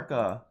my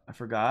Barca. I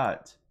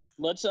forgot.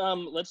 Let's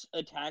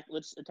attack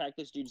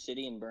this dude's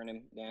city and burn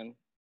him down.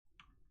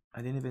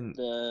 I didn't even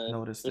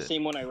notice the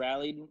same one I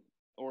rallied,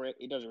 or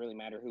it doesn't really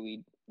matter who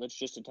we. Let's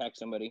just attack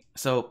somebody.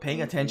 So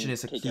paying attention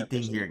is a key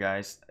thing here,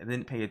 guys. I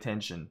didn't pay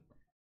attention.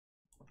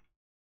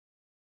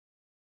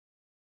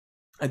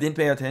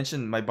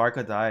 My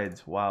Barca died.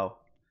 Wow.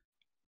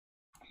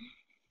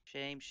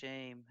 Shame.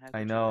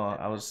 I know.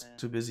 I was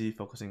too busy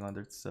focusing on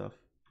their stuff.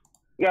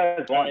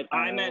 Yeah,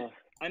 I'm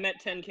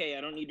at 10K.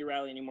 I don't need to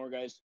rally anymore,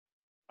 guys.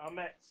 I'm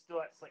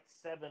still at like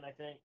 7, I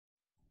think.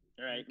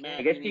 All right, Matt,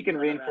 I guess you can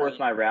reinforce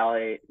my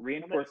rally.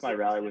 Reinforce my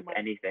rally with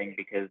anything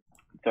because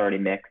it's already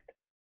mixed.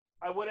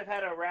 I would have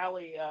had a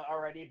rally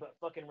already, but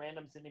fucking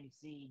random sending me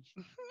siege.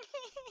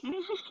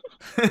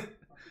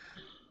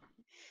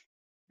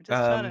 Just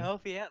trying to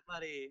help you out,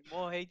 buddy.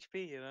 More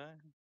HP, you know.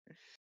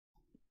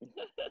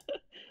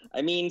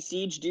 I mean,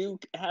 siege do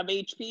have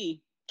HP.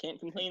 Can't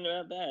complain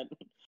about that.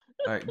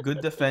 All right, good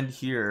defend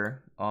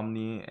here,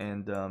 Omni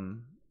and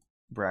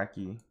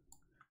Bracky.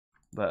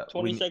 But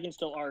 20 seconds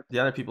till Ark. The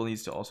other people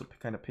needs to also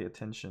kind of pay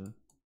attention.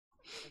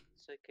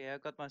 It's okay. I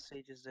got my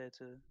sieges there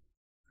too.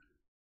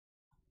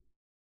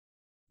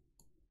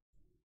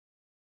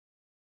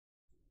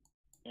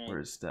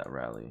 Where's that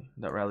rally?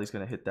 That rally's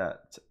gonna hit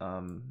that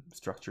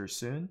structure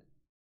soon.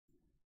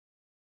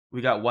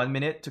 We got 1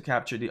 minute to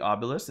capture the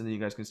obelisk, and then you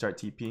guys can start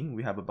TPing.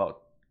 We have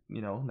about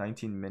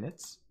 19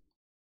 minutes.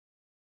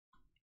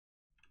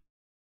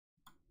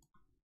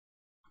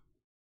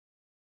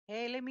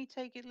 Hey, let me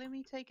take it.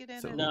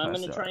 So no, I'm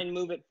gonna try and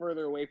move it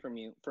further away from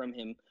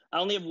him. I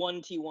only have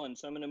one T1,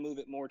 so I'm gonna move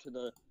it more to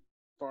the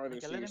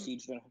farther so your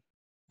siege don't.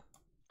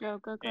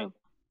 Go. Okay.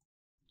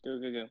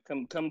 Go.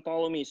 Come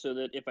follow me so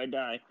that if I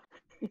die,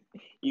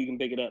 you can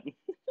pick it up.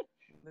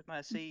 With my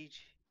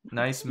siege.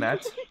 Nice,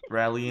 Matt.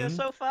 Rallying. You're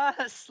so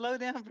fast. Slow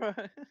down, bro.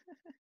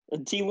 A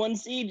T1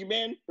 siege,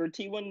 man, or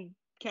T1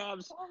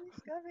 calves. Oh,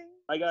 he's coming.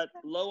 I got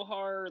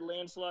Lohar,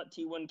 Lancelot,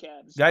 T1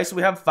 calves. Guys,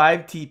 we have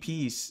 5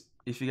 TPs.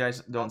 If you guys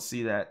don't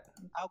see that,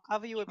 I'll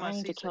cover you with my siege.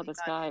 I'm trying to kill this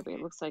guy, but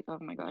it looks like, oh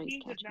my god,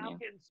 he's catching you.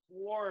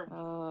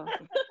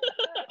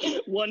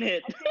 One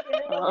hit.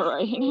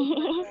 Alright.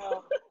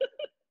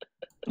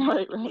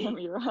 Alright, Random,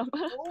 you're up.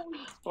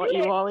 What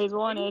you always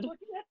wanted.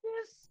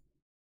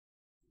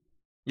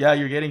 Yeah,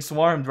 you're getting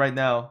swarmed right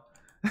now.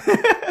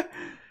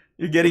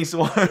 You're getting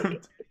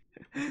swarmed.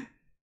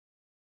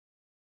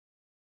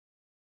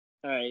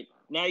 Alright,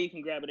 now you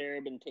can grab an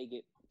Arab and take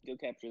it. Go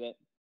capture that.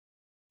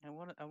 I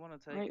want to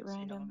take it. See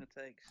how long it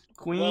takes.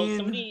 Queen.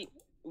 Well,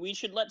 we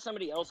should let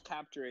somebody else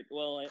capture it.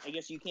 Well, I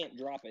guess you can't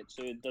drop it,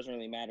 so it doesn't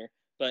really matter.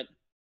 But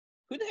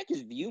who the heck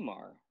is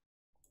Viewmar?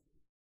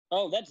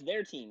 Oh, that's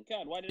their team.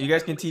 God, why did you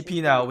guys can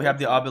TP now? We have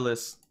the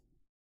obelisk.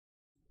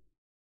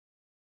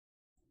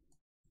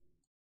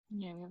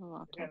 Yeah, we have a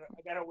lot. I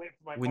gotta wait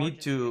for my. We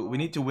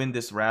need to win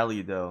this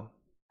rally though,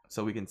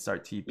 so we can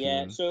start TPing.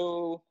 Yeah.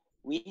 So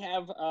we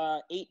have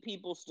 8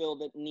 people still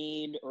that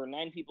need, or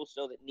 9 people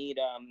still that need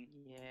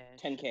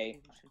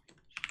 10K.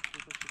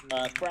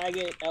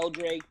 Fraggot,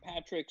 Eldrake,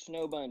 Patrick,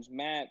 Snowbuns,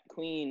 Matt,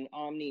 Queen,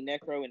 Omni,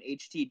 Necro, and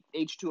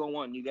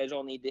H201. You guys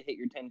all need to hit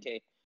your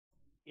 10K.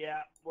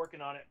 Yeah,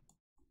 working on it.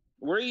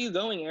 Where are you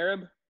going,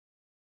 Arab?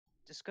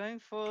 Just going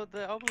for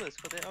the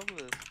obelisk.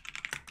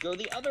 Go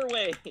the other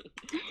way.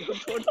 Go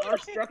towards our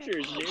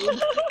structures,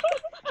 dude.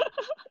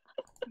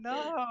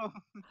 No.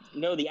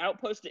 No, the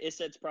outpost to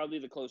Isset's probably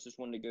the closest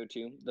one to go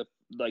to.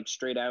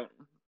 Straight out.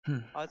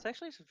 Oh, it's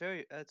actually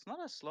it's not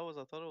as slow as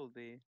I thought it would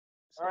be.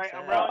 All right,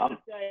 I'm rallying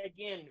this guy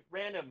again.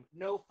 Random,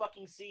 no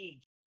fucking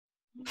siege.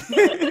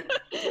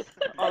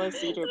 All the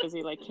siege are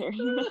busy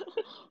carrying that.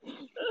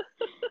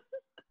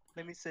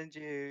 Let me send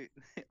you.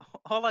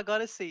 All I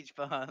got is siege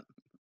barn.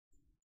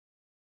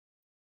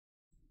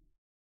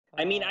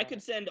 I mean, I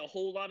could send a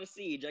whole lot of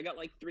siege. I got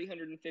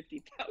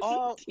 350,000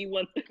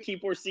 T1,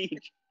 T4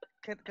 siege.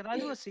 Can I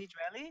do a siege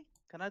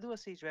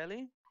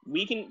rally?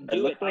 We can It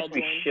do looks it. like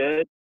we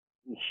should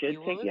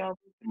take the obelisk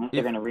unless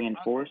they're gonna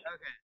reinforce.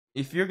 Okay.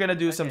 If you're gonna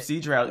do some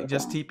siege rally,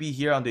 just TP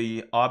here on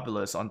the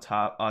obelisk on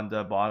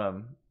the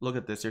bottom. Look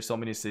at this. There's so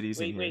many cities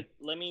in here. Wait.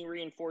 Let me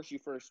reinforce you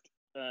first,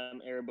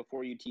 Arab,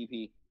 before you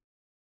TP.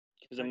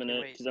 Because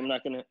I'm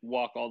not gonna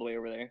walk all the way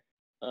over there.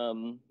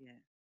 Yeah.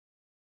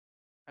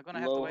 I'm gonna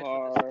have to wait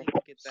Lohar, for this thing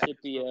to get back.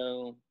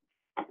 Scipio.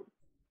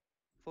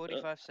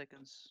 45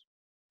 seconds.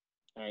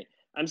 All right,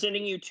 I'm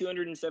sending you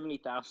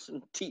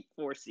 270,000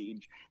 T4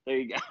 siege. There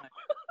you go.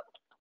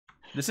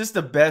 This is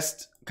the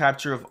best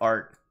capture of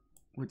Ark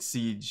with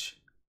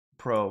Siege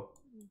Pro.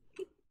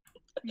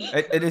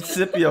 And it's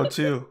Scipio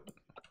too.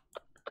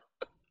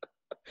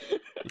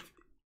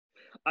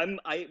 I'm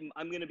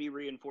gonna be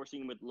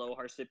reinforcing with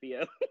Lohar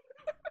Scipio.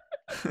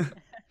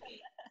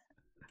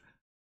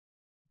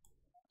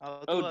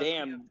 Oh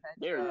damn!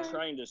 They're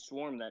trying to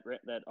swarm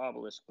that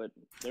obelisk, but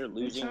they're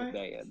losing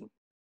bad.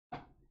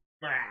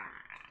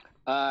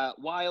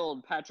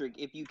 Wild Patrick,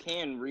 if you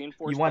can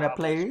reinforce. You want to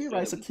play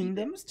Rise of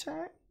Kingdoms,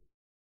 chat?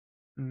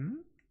 Hmm.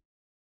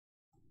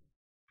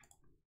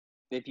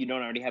 If you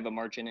don't already have a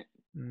march in it.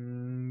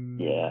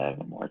 Yeah, I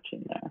have a march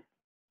in there.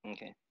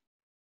 Okay.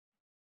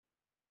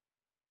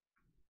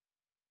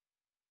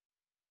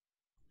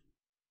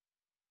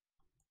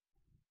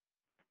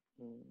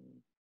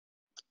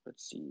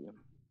 Let's see.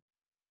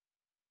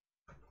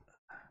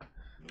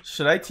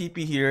 Should I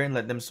TP here and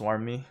let them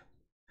swarm me?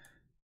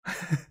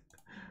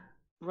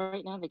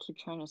 Right now, they keep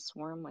trying to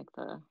swarm like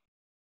the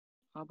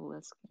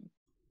obelisk,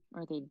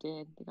 or they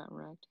did. They got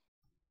wrecked.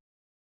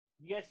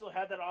 You guys still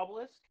have that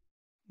obelisk?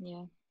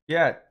 Yeah.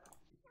 Yeah,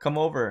 come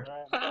over.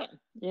 Right.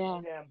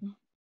 Yeah.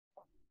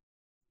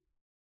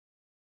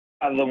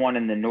 I have the one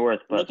in the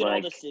north, but look at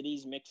like all the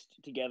cities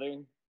mixed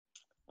together.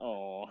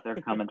 Oh, they're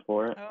coming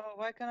for it. Oh,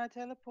 why can't I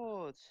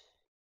teleport?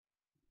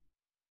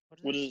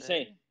 What does it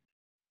say?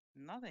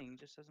 Nothing.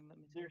 Just doesn't let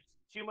me. There's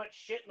too much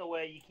shit in the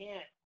way. You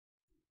can't.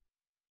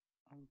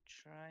 I'm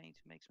trying to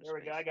make some There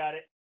we space. go. I got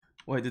it.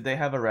 Wait, did they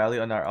have a rally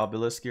on our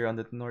obelisk here on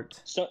the north?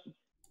 So,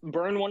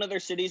 burn one of their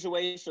cities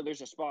away so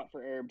there's a spot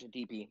for Arab to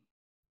TP.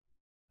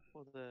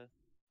 For the.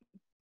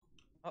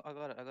 Oh, I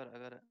got it.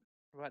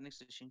 Right next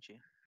to Shinchi.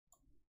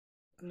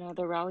 No,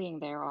 they're rallying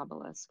their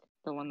obelisk,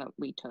 the one that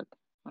we took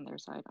on their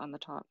side, on the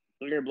top.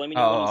 Arab, let me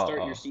know when you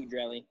start your siege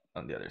rally.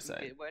 On the other side.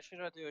 Okay, what should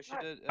I do?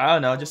 I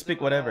don't know. Just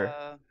pick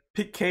whatever.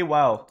 Pick K.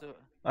 Wow.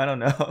 I don't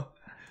know.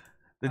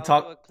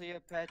 I'll do a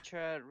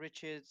Cleopatra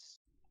Richards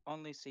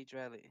only siege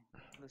rally.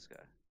 Let's go.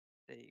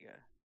 There you go.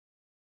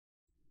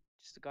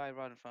 Just the guy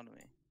right in front of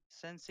me.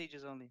 Send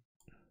sieges only.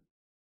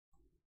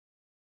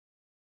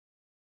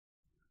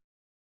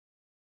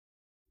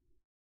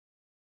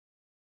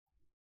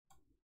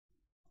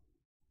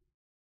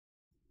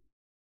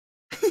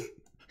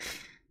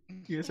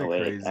 You guys are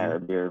crazy.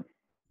 Arab, you're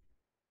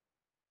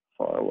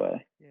far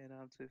away. Yeah, no,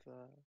 I'm too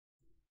far.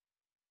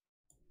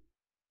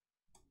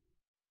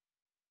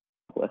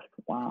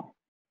 Wow.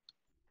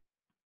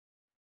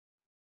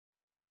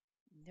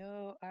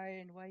 No,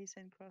 Iron, why you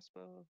send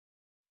crossbow?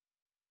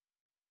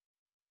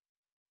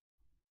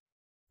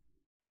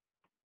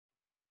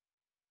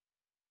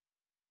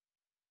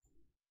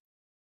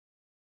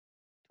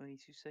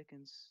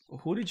 $22.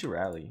 Who did you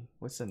rally?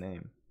 What's the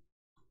name?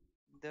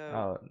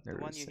 The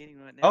one you're hitting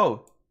right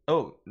now.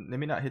 Oh, let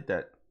me not hit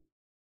that.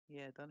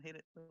 Yeah, don't hit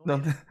it.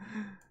 No. It's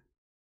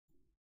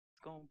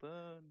gonna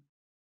burn.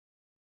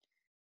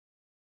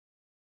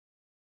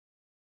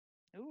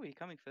 Ooh, you're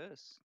coming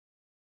first.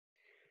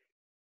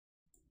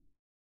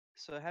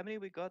 So how many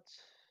we got?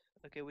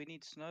 Okay, we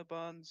need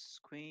Snowbuns,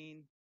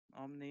 Queen,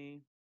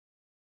 Omni.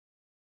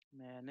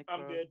 Man, Nick.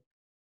 I'm good.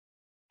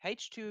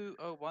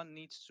 H201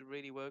 needs to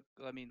really work.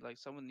 I mean, like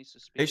someone needs to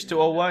speak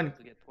H201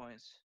 to get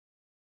points.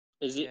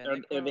 Is it?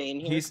 Yeah, Are they in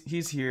here?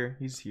 He's here.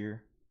 He's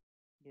here.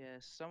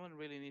 Yeah, someone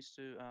really needs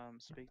to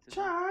speak to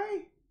them.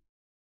 Chai.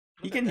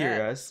 He Look can at hear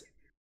that. us.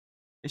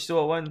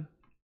 H201.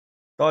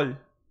 Tol.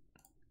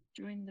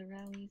 Join the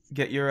rallies.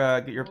 Get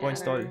your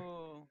points, Tol.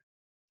 Oh.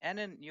 And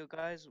then you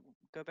guys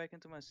go back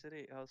into my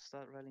city. I'll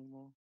start rallying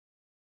more.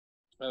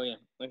 Oh yeah.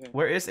 Okay.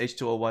 Where is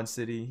H201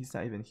 city? He's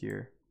not even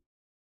here.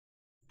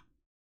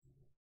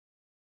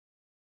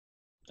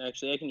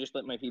 Actually, I can just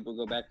let my people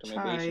go back to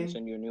my base and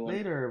send you a new one.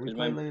 Later, we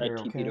play later,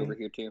 I TP'd over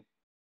here too.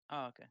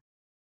 Oh, okay.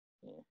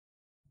 Yeah.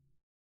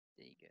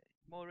 There you go.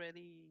 More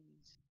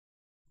rallies.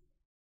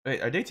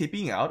 Wait, are they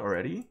TPing out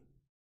already?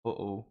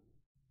 Oh,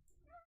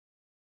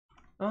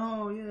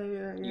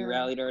 yeah. You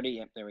rallied already?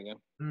 Yep, there we go.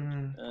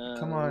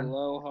 Come on.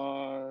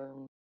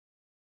 Lohar.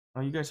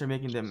 Oh, you guys are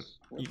making them.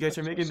 You guys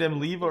are making them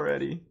leave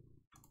already.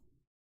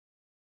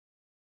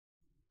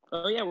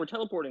 Oh yeah, we're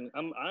teleporting.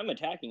 I'm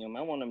attacking them.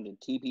 I want them to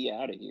TP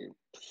out of here.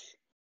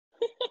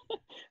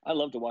 I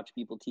love to watch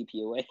people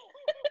TP away.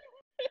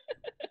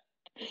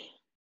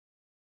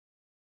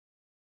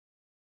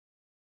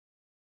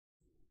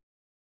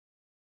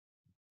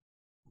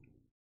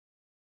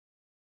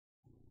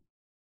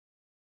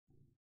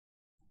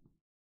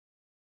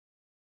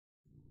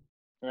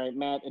 All right,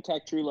 Matt,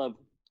 attack True Love.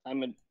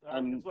 And they're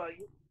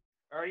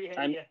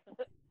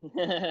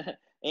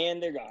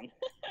gone.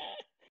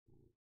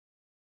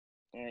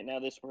 All right, now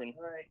this one.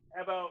 All right,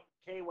 how about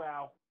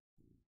KWow?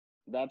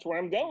 That's where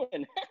I'm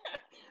going.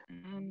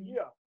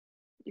 Yeah.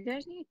 You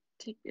guys need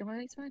to. You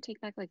guys want to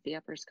take back like the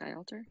upper sky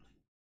altar?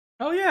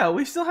 Oh yeah,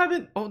 we still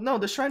haven't. Oh no,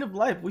 the Shrine of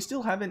Life. We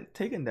still haven't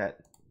taken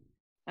that.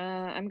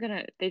 I'm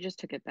gonna. They just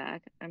took it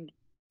back. I'm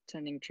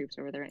sending troops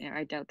over there right now.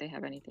 I doubt they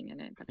have anything in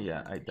it. But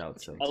Yeah, I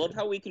doubt so. I love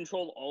how we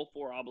control all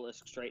 4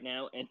 obelisks right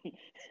now,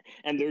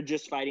 and they're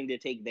just fighting to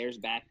take theirs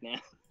back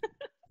now.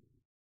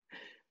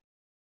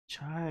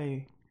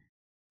 Chai.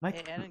 My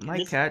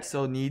cat's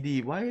so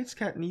needy. Why is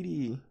cat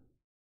needy?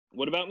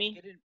 What about me?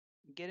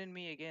 Get in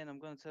me again. I'm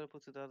gonna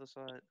teleport to the other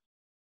side.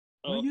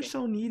 Why are you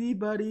so needy,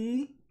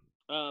 buddy?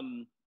 Huh?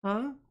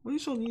 Why are you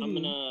so needy? I'm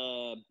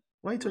gonna.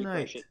 Why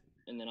tonight? It,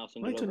 and then I'll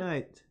send Why it over.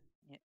 tonight?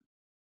 Yeah.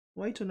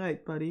 Why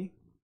tonight, buddy?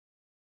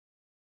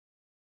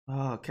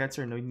 Oh, cats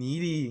are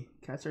needy.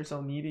 Cats are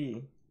so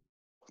needy.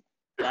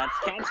 That's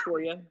cats for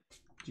you.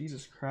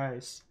 Jesus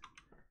Christ.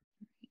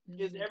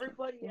 Is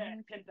everybody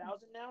at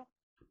 10,000 now?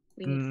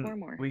 We need 4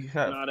 more. We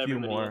have a few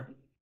more. Yet.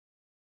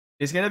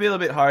 It's gonna be a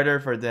little bit harder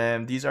for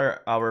them. These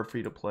are our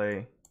free to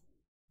play.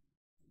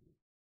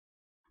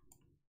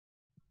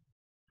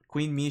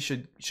 Queen Me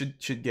should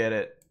get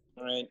it.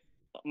 All right,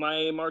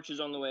 my march is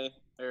on the way,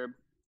 Arab.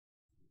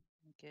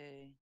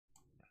 Okay.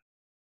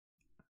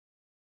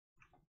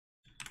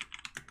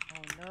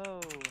 Oh no!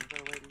 I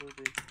gotta wait a little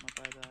bit. My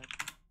guy died.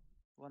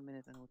 1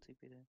 minute and we'll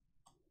TP there.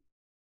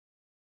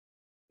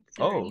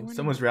 Oh,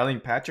 someone's rallying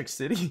Patrick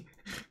City.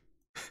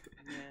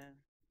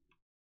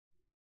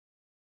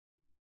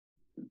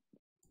 Yeah.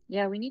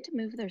 Yeah, we need to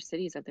move their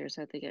cities up there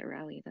so that they get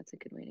rallied. That's a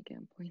good way to get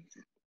them points.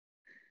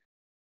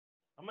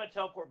 I'm gonna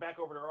teleport back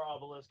over to our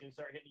obelisk and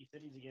start hitting these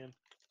cities again.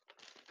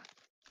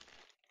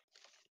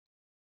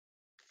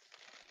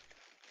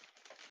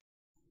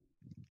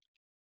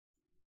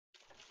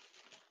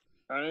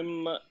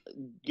 I'm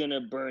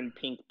gonna burn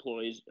pink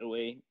ploys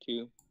away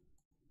too.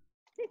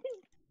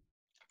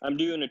 I'm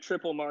doing a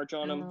triple march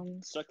on them,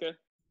 sucker.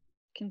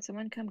 Can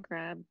someone come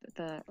grab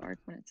the Ark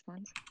when it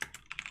spawns?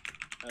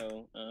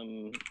 Oh,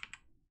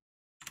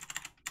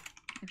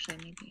 Actually,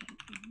 maybe I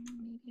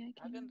can.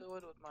 I can do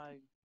it with my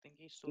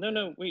thingy still.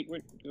 No, wait,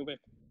 go back.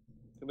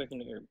 Go back in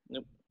the air.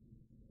 Nope.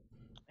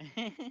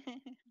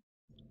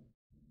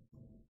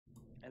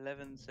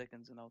 11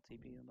 seconds and I'll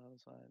TP on the other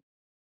side.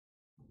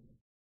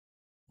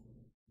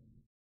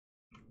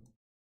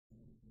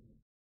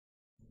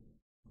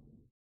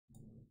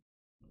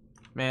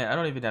 Man, I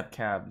don't even have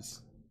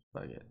cabs.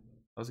 Fuck it.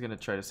 I was gonna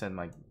try to send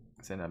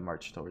a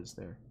march towards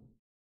there.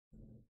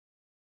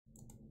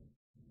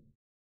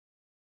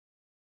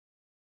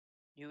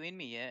 You in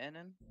me, yeah,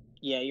 Enan?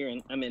 Yeah, you're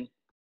in. I'm in.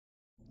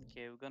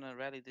 Okay, we're gonna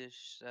rally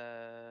this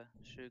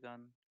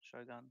Shogun.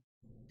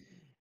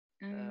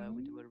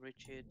 We do a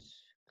Richard,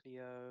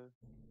 Cleo.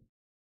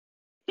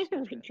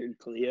 Richard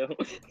Cleo.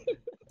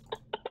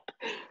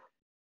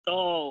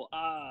 Oh,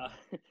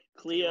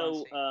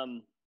 Cleo.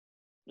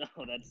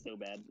 Oh, that's so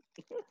bad.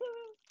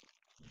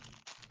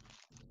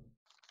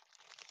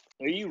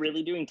 Are you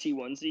really doing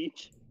T1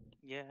 Siege?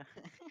 Yeah.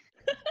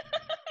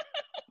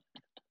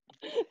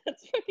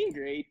 That's fucking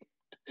great.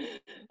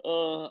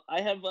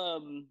 I have a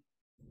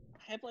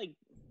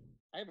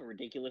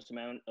ridiculous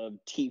amount of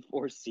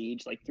T4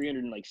 Siege, like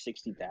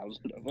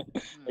 360,000 of them,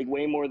 like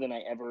way more than I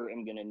ever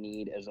am gonna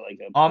need as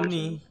like a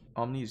Omni.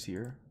 Omni's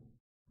here.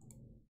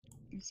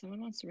 If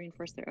someone wants to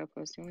reinforce their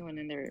outpost, the only one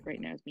in there right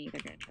now is me.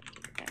 They're gonna try to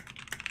take it back.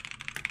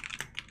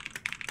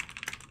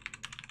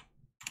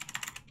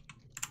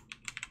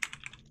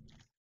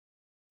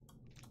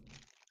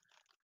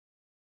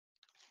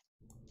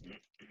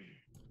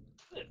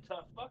 This is a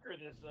tough fucker,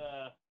 this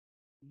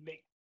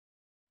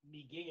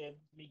me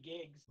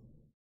gigs.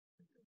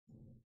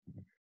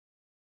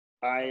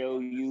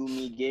 IOU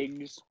me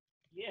gigs.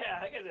 Yeah,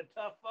 that guy's a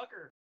tough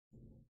fucker.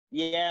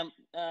 Yeah,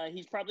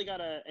 he's probably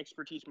got a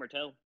expertise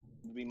martel,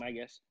 would be my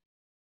guess.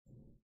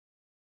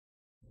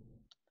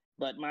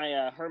 But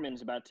my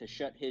Herman's about to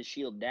shut his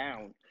shield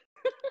down.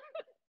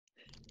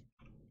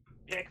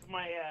 Yeah, 'cause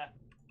my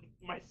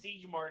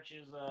siege march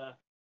is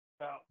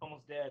about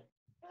almost dead.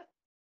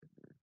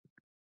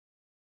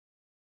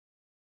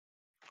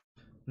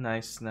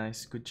 Nice,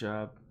 good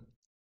job.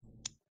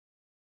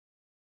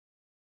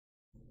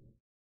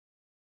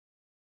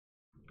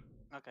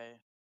 Okay,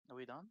 are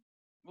we done?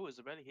 Oh, is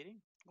it really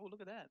hitting? Oh, look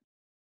at that.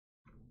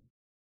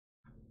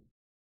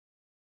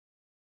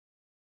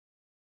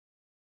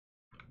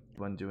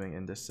 One doing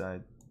in this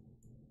side.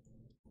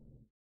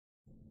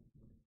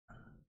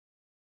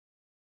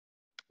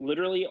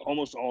 Literally,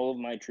 almost all of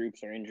my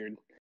troops are injured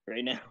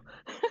right now.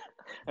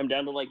 I'm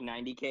down to like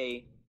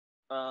 90k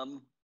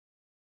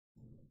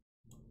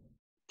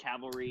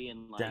cavalry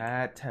and like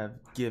that have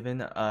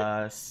given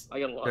us I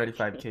got a lot 35k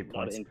a lot of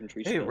points.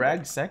 infantry. Hey,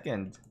 Rag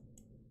second.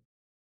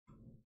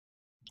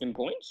 In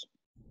points?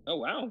 Oh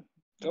wow.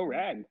 Go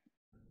Rag.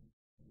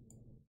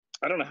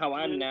 I don't know how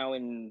I'm now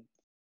in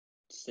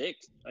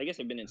 6th. I guess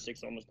I've been in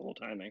 6th almost the whole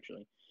time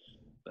actually.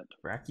 But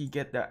Racky,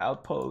 get the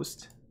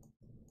outpost.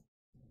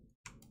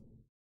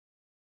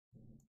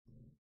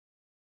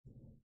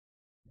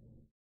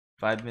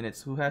 Five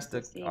minutes. Who has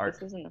the Ark?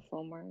 This isn't a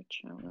full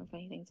march. I don't know if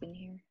anything's in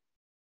here.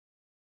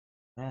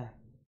 Yeah.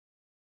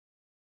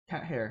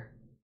 Cat hair.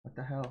 What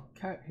the hell?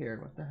 Cat hair.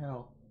 What the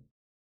hell?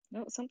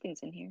 No,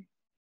 something's in here.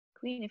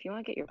 Queen, if you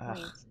want to get your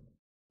points.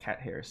 Cat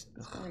hairs.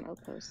 Spawn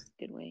outpost.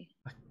 Good way.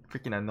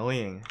 Freaking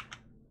annoying.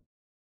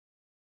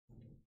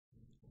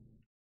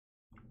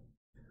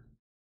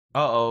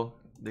 Uh-oh.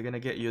 They're gonna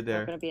get you there.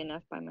 Not gonna be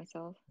enough by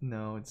myself.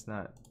 No, it's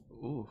not.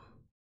 Ooh.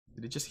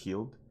 Did it just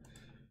healed?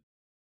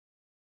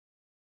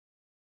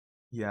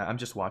 Yeah, I'm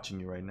just watching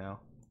you right now.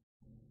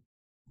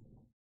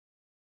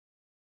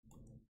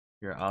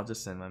 Here, I'll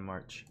just send my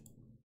march.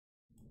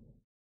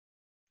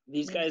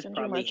 These guys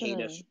probably hate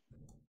us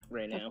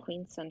right now.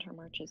 Queen send her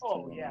marches too.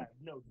 Oh yeah,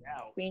 no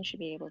doubt. Queen should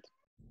be able to.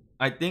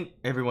 I think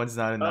everyone's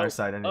not on our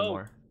side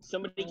anymore.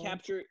 Somebody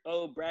capture.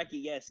 Oh,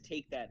 Bracky, yes,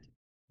 take that.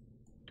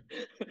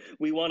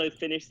 We want to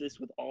finish this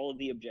with all of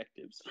the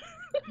objectives.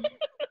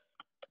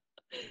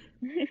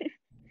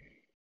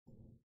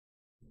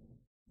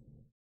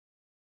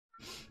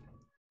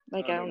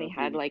 Like I only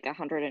had like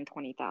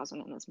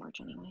 120,000 in this march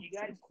anyway. You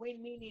guys, so.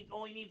 Queen Me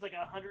only needs like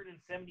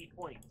 170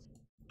 points.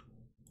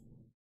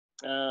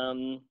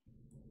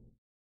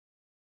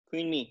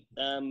 Queen Me.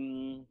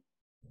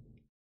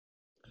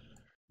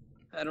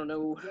 I don't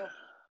know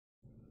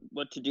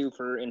what to do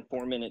in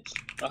 4 minutes.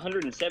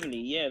 170,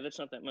 yeah, that's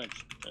not that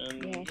much.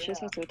 Yeah, she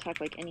just has to attack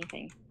like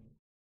anything.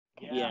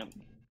 Yeah.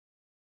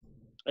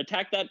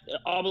 Attack that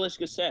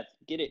obelisk of Seth.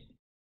 Get it.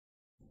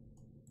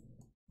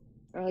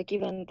 Or like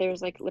even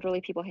there's like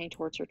literally people heading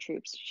towards her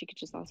troops. She could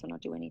just also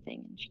not do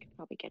anything, and she could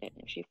probably get it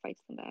if she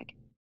fights them back.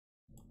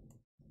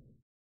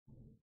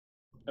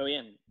 Oh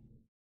yeah.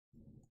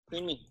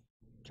 Queen Me,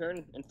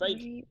 turn and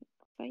fight.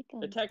 Fight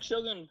them. Attack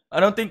Shogun.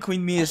 I don't think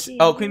Queen Me is.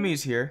 Oh, Queen Me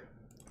is here.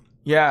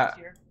 Yeah.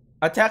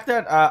 Attack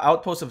that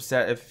outpost of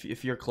Seth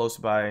if you're close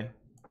by.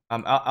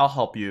 I'll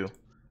help you.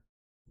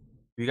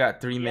 We got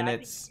 3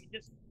 minutes. I think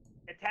just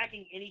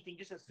attacking anything,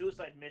 just a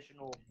suicide mission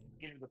will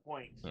give you the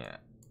points. Yeah.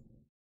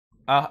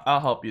 I'll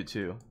help you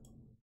too.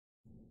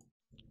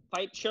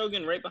 Fight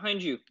Shogun right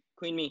behind you.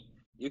 Queen Me.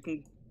 You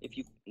can if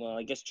you well,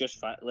 I guess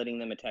just letting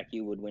them attack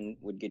you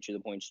would get you the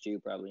points too,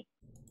 probably.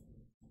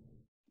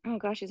 Oh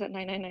gosh, he's at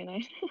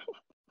 9999.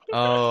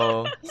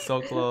 Oh,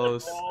 so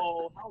close.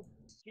 Oh, how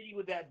shitty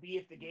would that be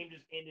if the game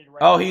just ended right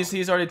Oh, now?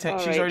 he's already 10.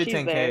 She's already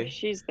 10k. There.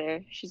 She's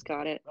there. She's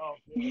got it. Oh,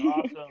 good.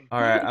 Awesome.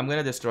 All right, I'm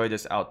gonna destroy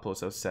this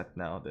outpost of Seth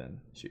now. Then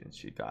she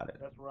got it.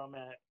 That's where I'm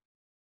at.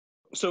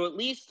 So at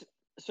least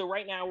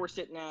right now we're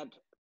sitting at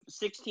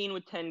 16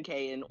 with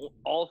 10k, and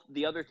all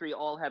the other 3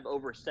 all have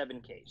over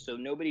 7k. So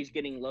nobody's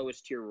getting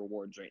lowest tier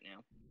rewards right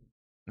now.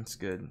 That's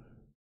good.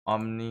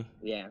 Omni.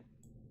 Yeah.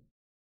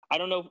 I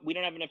don't know. We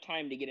don't have enough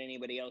time to get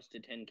anybody else to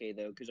 10k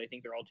though, because I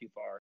think they're all too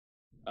far.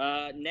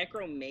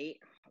 Necro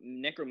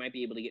might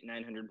be able to get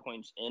 900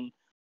 points in,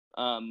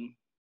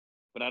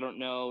 but I don't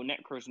know.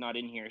 Necro's not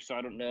in here, so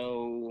I don't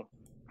know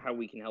how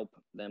we can help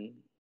them.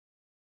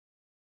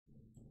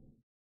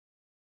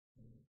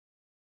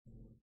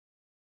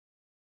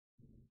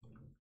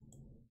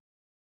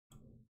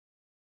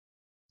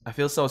 I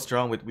feel so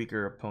strong with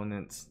weaker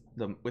opponents.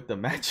 With the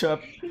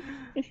matchup,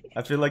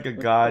 I feel like a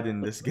god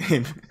in this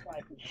game.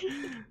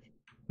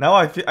 Now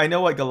I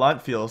know what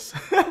Gallant feels.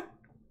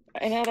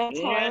 I know, that's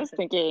how I was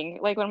thinking.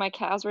 Like when my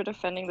calves were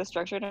defending the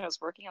structure and it was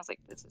working, I was like,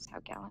 this is how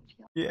Gallant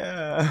feels.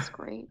 Yeah. That's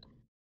great.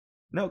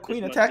 No,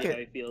 Queen, this attack must be it. how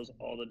he feels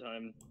all the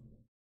time.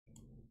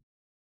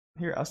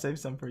 Here, I'll save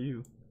some for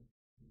you.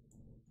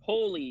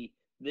 Holy,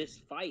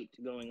 this fight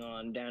going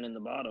on down in the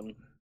bottom.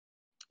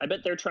 I bet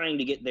they're trying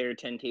to get their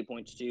 10k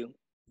points too.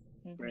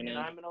 Right now.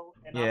 I'm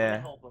gonna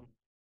help them.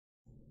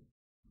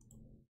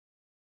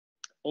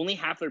 Only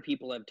half their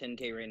people have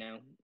 10k right now.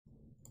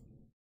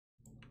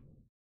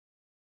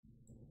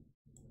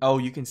 Oh,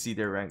 you can see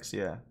their ranks,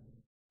 yeah.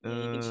 Yeah,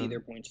 you can see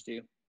their points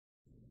too.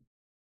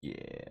 Yeah.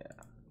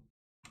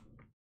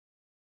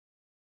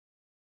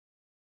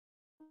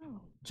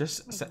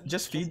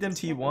 Just feed them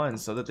T1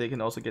 so that they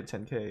can also get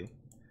 10k.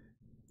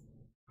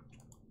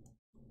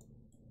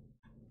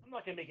 I'm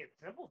not gonna make it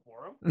simple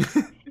for them.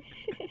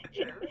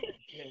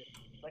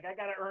 Like I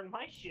gotta earn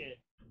my shit.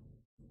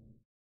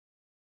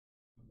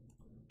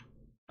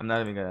 I'm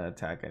not even gonna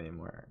attack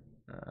anymore.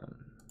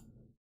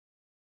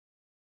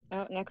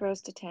 Oh,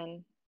 Necro's to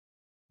 10.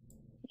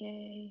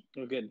 Yay.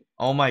 Oh, good.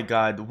 Oh my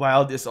god,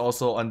 Wild is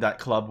also on that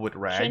club with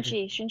Rag.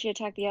 Shouldn't she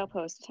attack the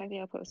outpost? Attack the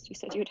outpost. You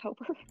said you would help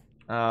her.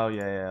 Oh,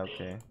 yeah,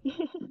 okay.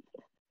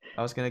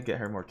 I was gonna get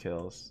her more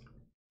kills.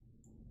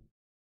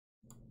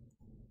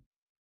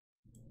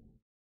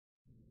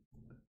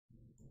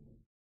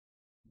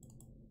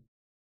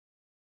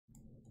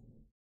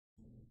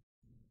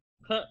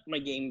 Huh, my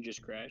game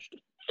just crashed.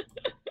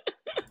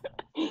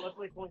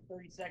 Luckily, only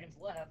 30 seconds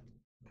left.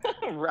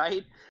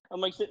 Right?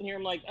 I'm like sitting here,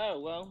 I'm like, oh,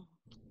 well,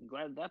 I'm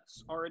glad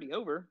that's already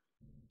over.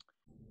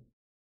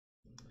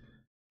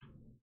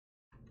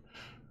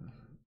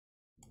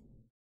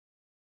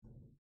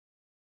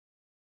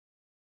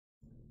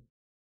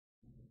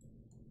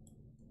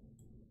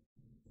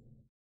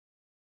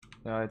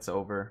 No, it's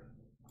over.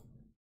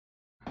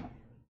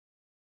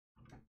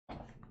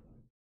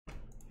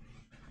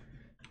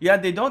 Yeah,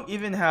 they don't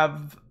even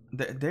have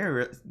they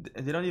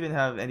don't even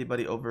have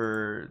anybody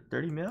over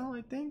 30 mil,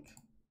 I think.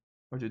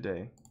 Or do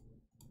they?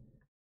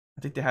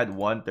 I think they had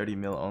 30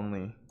 mil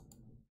only.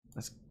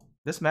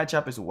 This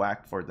matchup is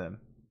whacked for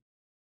them.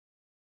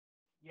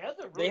 Yeah,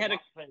 they had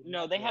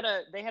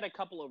a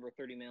couple over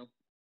 30 mil.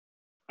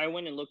 I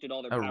went and looked at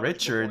all their powers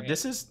Richard, beforehand.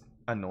 this is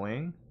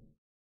annoying.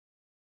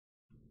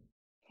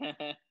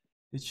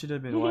 It should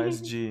have been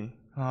YSG.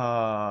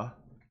 Well,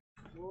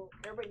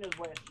 everybody knows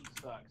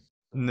YSG sucks.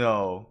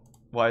 No.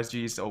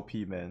 YSG is OP,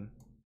 man.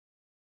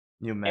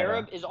 New meta.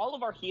 Arab, is all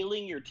of our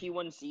healing your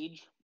T1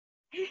 siege?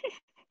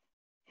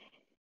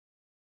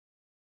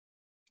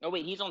 Oh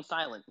wait, he's on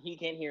silent. He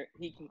can't hear.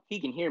 He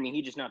can hear me.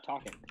 He's just not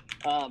talking.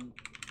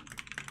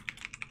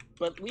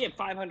 But we have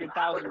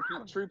 500,000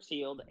 troops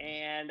healed,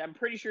 and I'm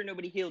pretty sure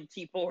nobody healed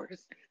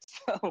T4s.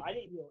 So I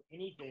didn't heal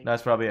anything.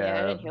 That's probably Yeah,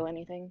 Arab. I didn't heal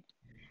anything.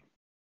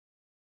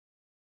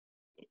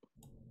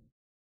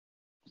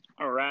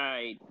 All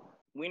right,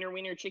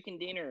 winner, chicken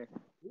dinner.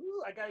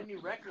 Ooh, I got a new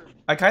record.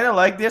 I kind of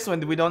like this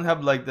when we don't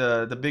have like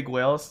the big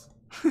whales.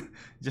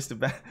 Just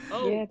to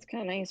Oh, yeah, it's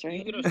kind of nice, right?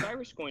 You get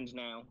Osiris coins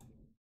now.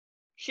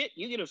 Shit,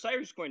 you get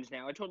Osiris coins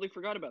now. I totally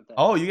forgot about that.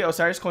 Oh, you get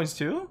Osiris coins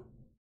too?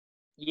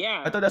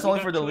 Yeah. I thought that's we only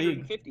got for the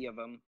league. 250 of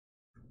them.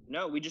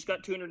 No, we just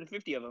got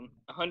 250 of them.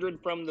 100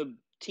 from the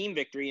team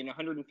victory and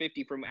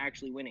 150 from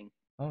actually winning.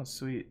 Oh,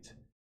 sweet.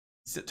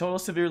 Total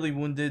severely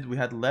wounded. We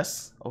had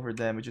less over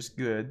them, which is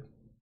good.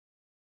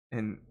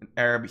 And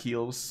Arab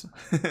heals.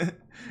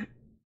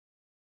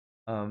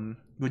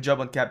 Good job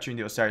on capturing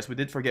the Osiris. We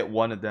did forget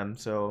one of them,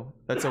 so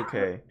that's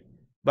okay.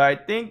 But I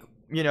think,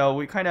 you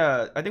know,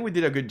 I think we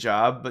did a good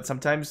job, but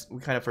sometimes we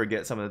kind of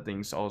forget some of the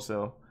things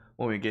also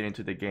when we get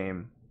into the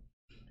game.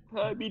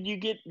 I mean, you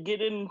get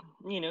in,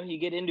 you know, you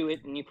get into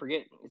it and you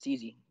forget. It's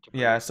easy.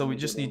 Yeah, so we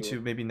just need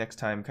to maybe next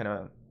time kind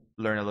of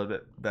learn a little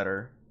bit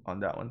better on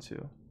that one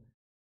too.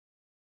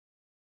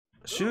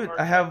 Shoot,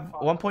 I have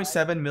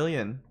 1.7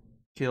 million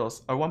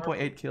kills, or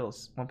 1.8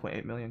 kills,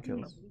 1.8 million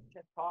kills.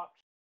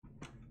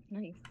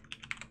 Nice.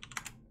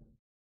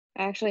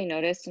 I actually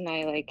noticed, and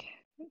I like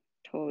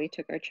totally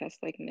took our chest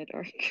like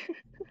mid-arc.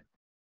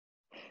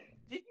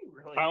 Did you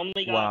really? I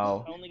only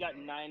Wow. got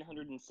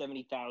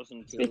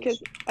 970,000 kills.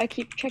 Because I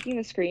keep checking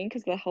the screen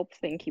because the help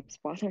thing keeps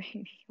bothering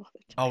me all the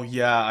time. Oh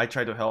yeah, I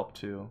tried to help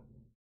too.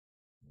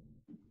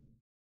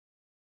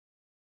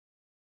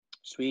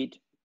 Sweet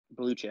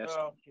blue chest.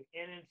 Oh,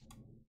 and then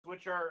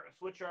switch our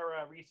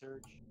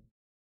research.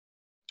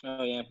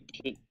 Oh yeah,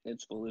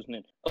 it's full, isn't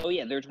it? Oh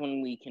yeah, there's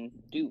one we can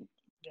do.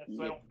 Yeah,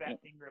 so I don't fat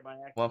finger at my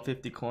action.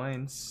 150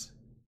 coins.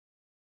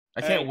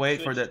 I can't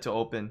wait for that to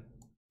open.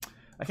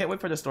 I can't wait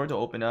for the store to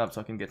open up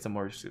so I can get some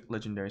more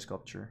legendary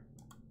sculpture.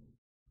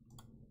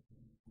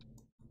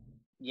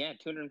 Yeah,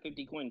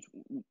 250 coins.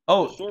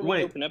 Oh, the store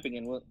wait. Won't open up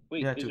again. Well,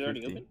 wait, yeah, is it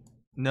already open?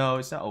 No,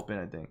 it's not open,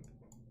 I think.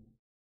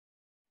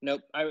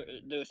 Nope.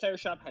 The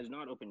Osiris shop has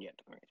not opened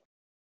yet. All right.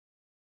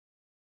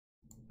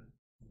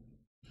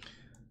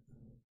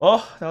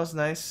 Oh, that was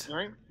nice. All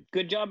right.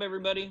 Good job,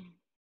 everybody.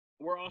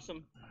 We're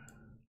awesome.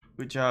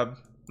 Good job.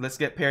 Let's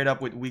get paired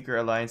up with weaker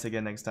alliance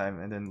again next time,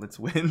 and then let's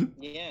win.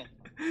 Yeah.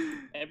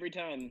 Every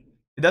time.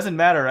 It doesn't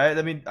matter, right?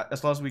 I mean,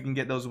 as long as we can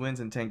get those wins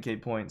and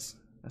 10k points,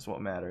 that's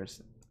what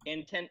matters.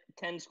 And 10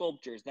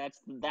 sculptures.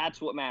 That's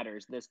what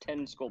matters. There's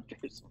 10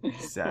 sculptures.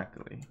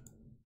 Exactly.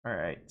 All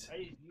right. I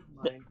just use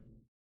mine.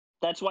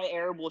 That's why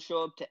Arab will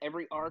show up to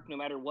every arc no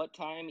matter what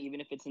time,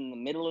 even if it's in the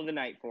middle of the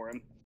night for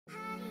him.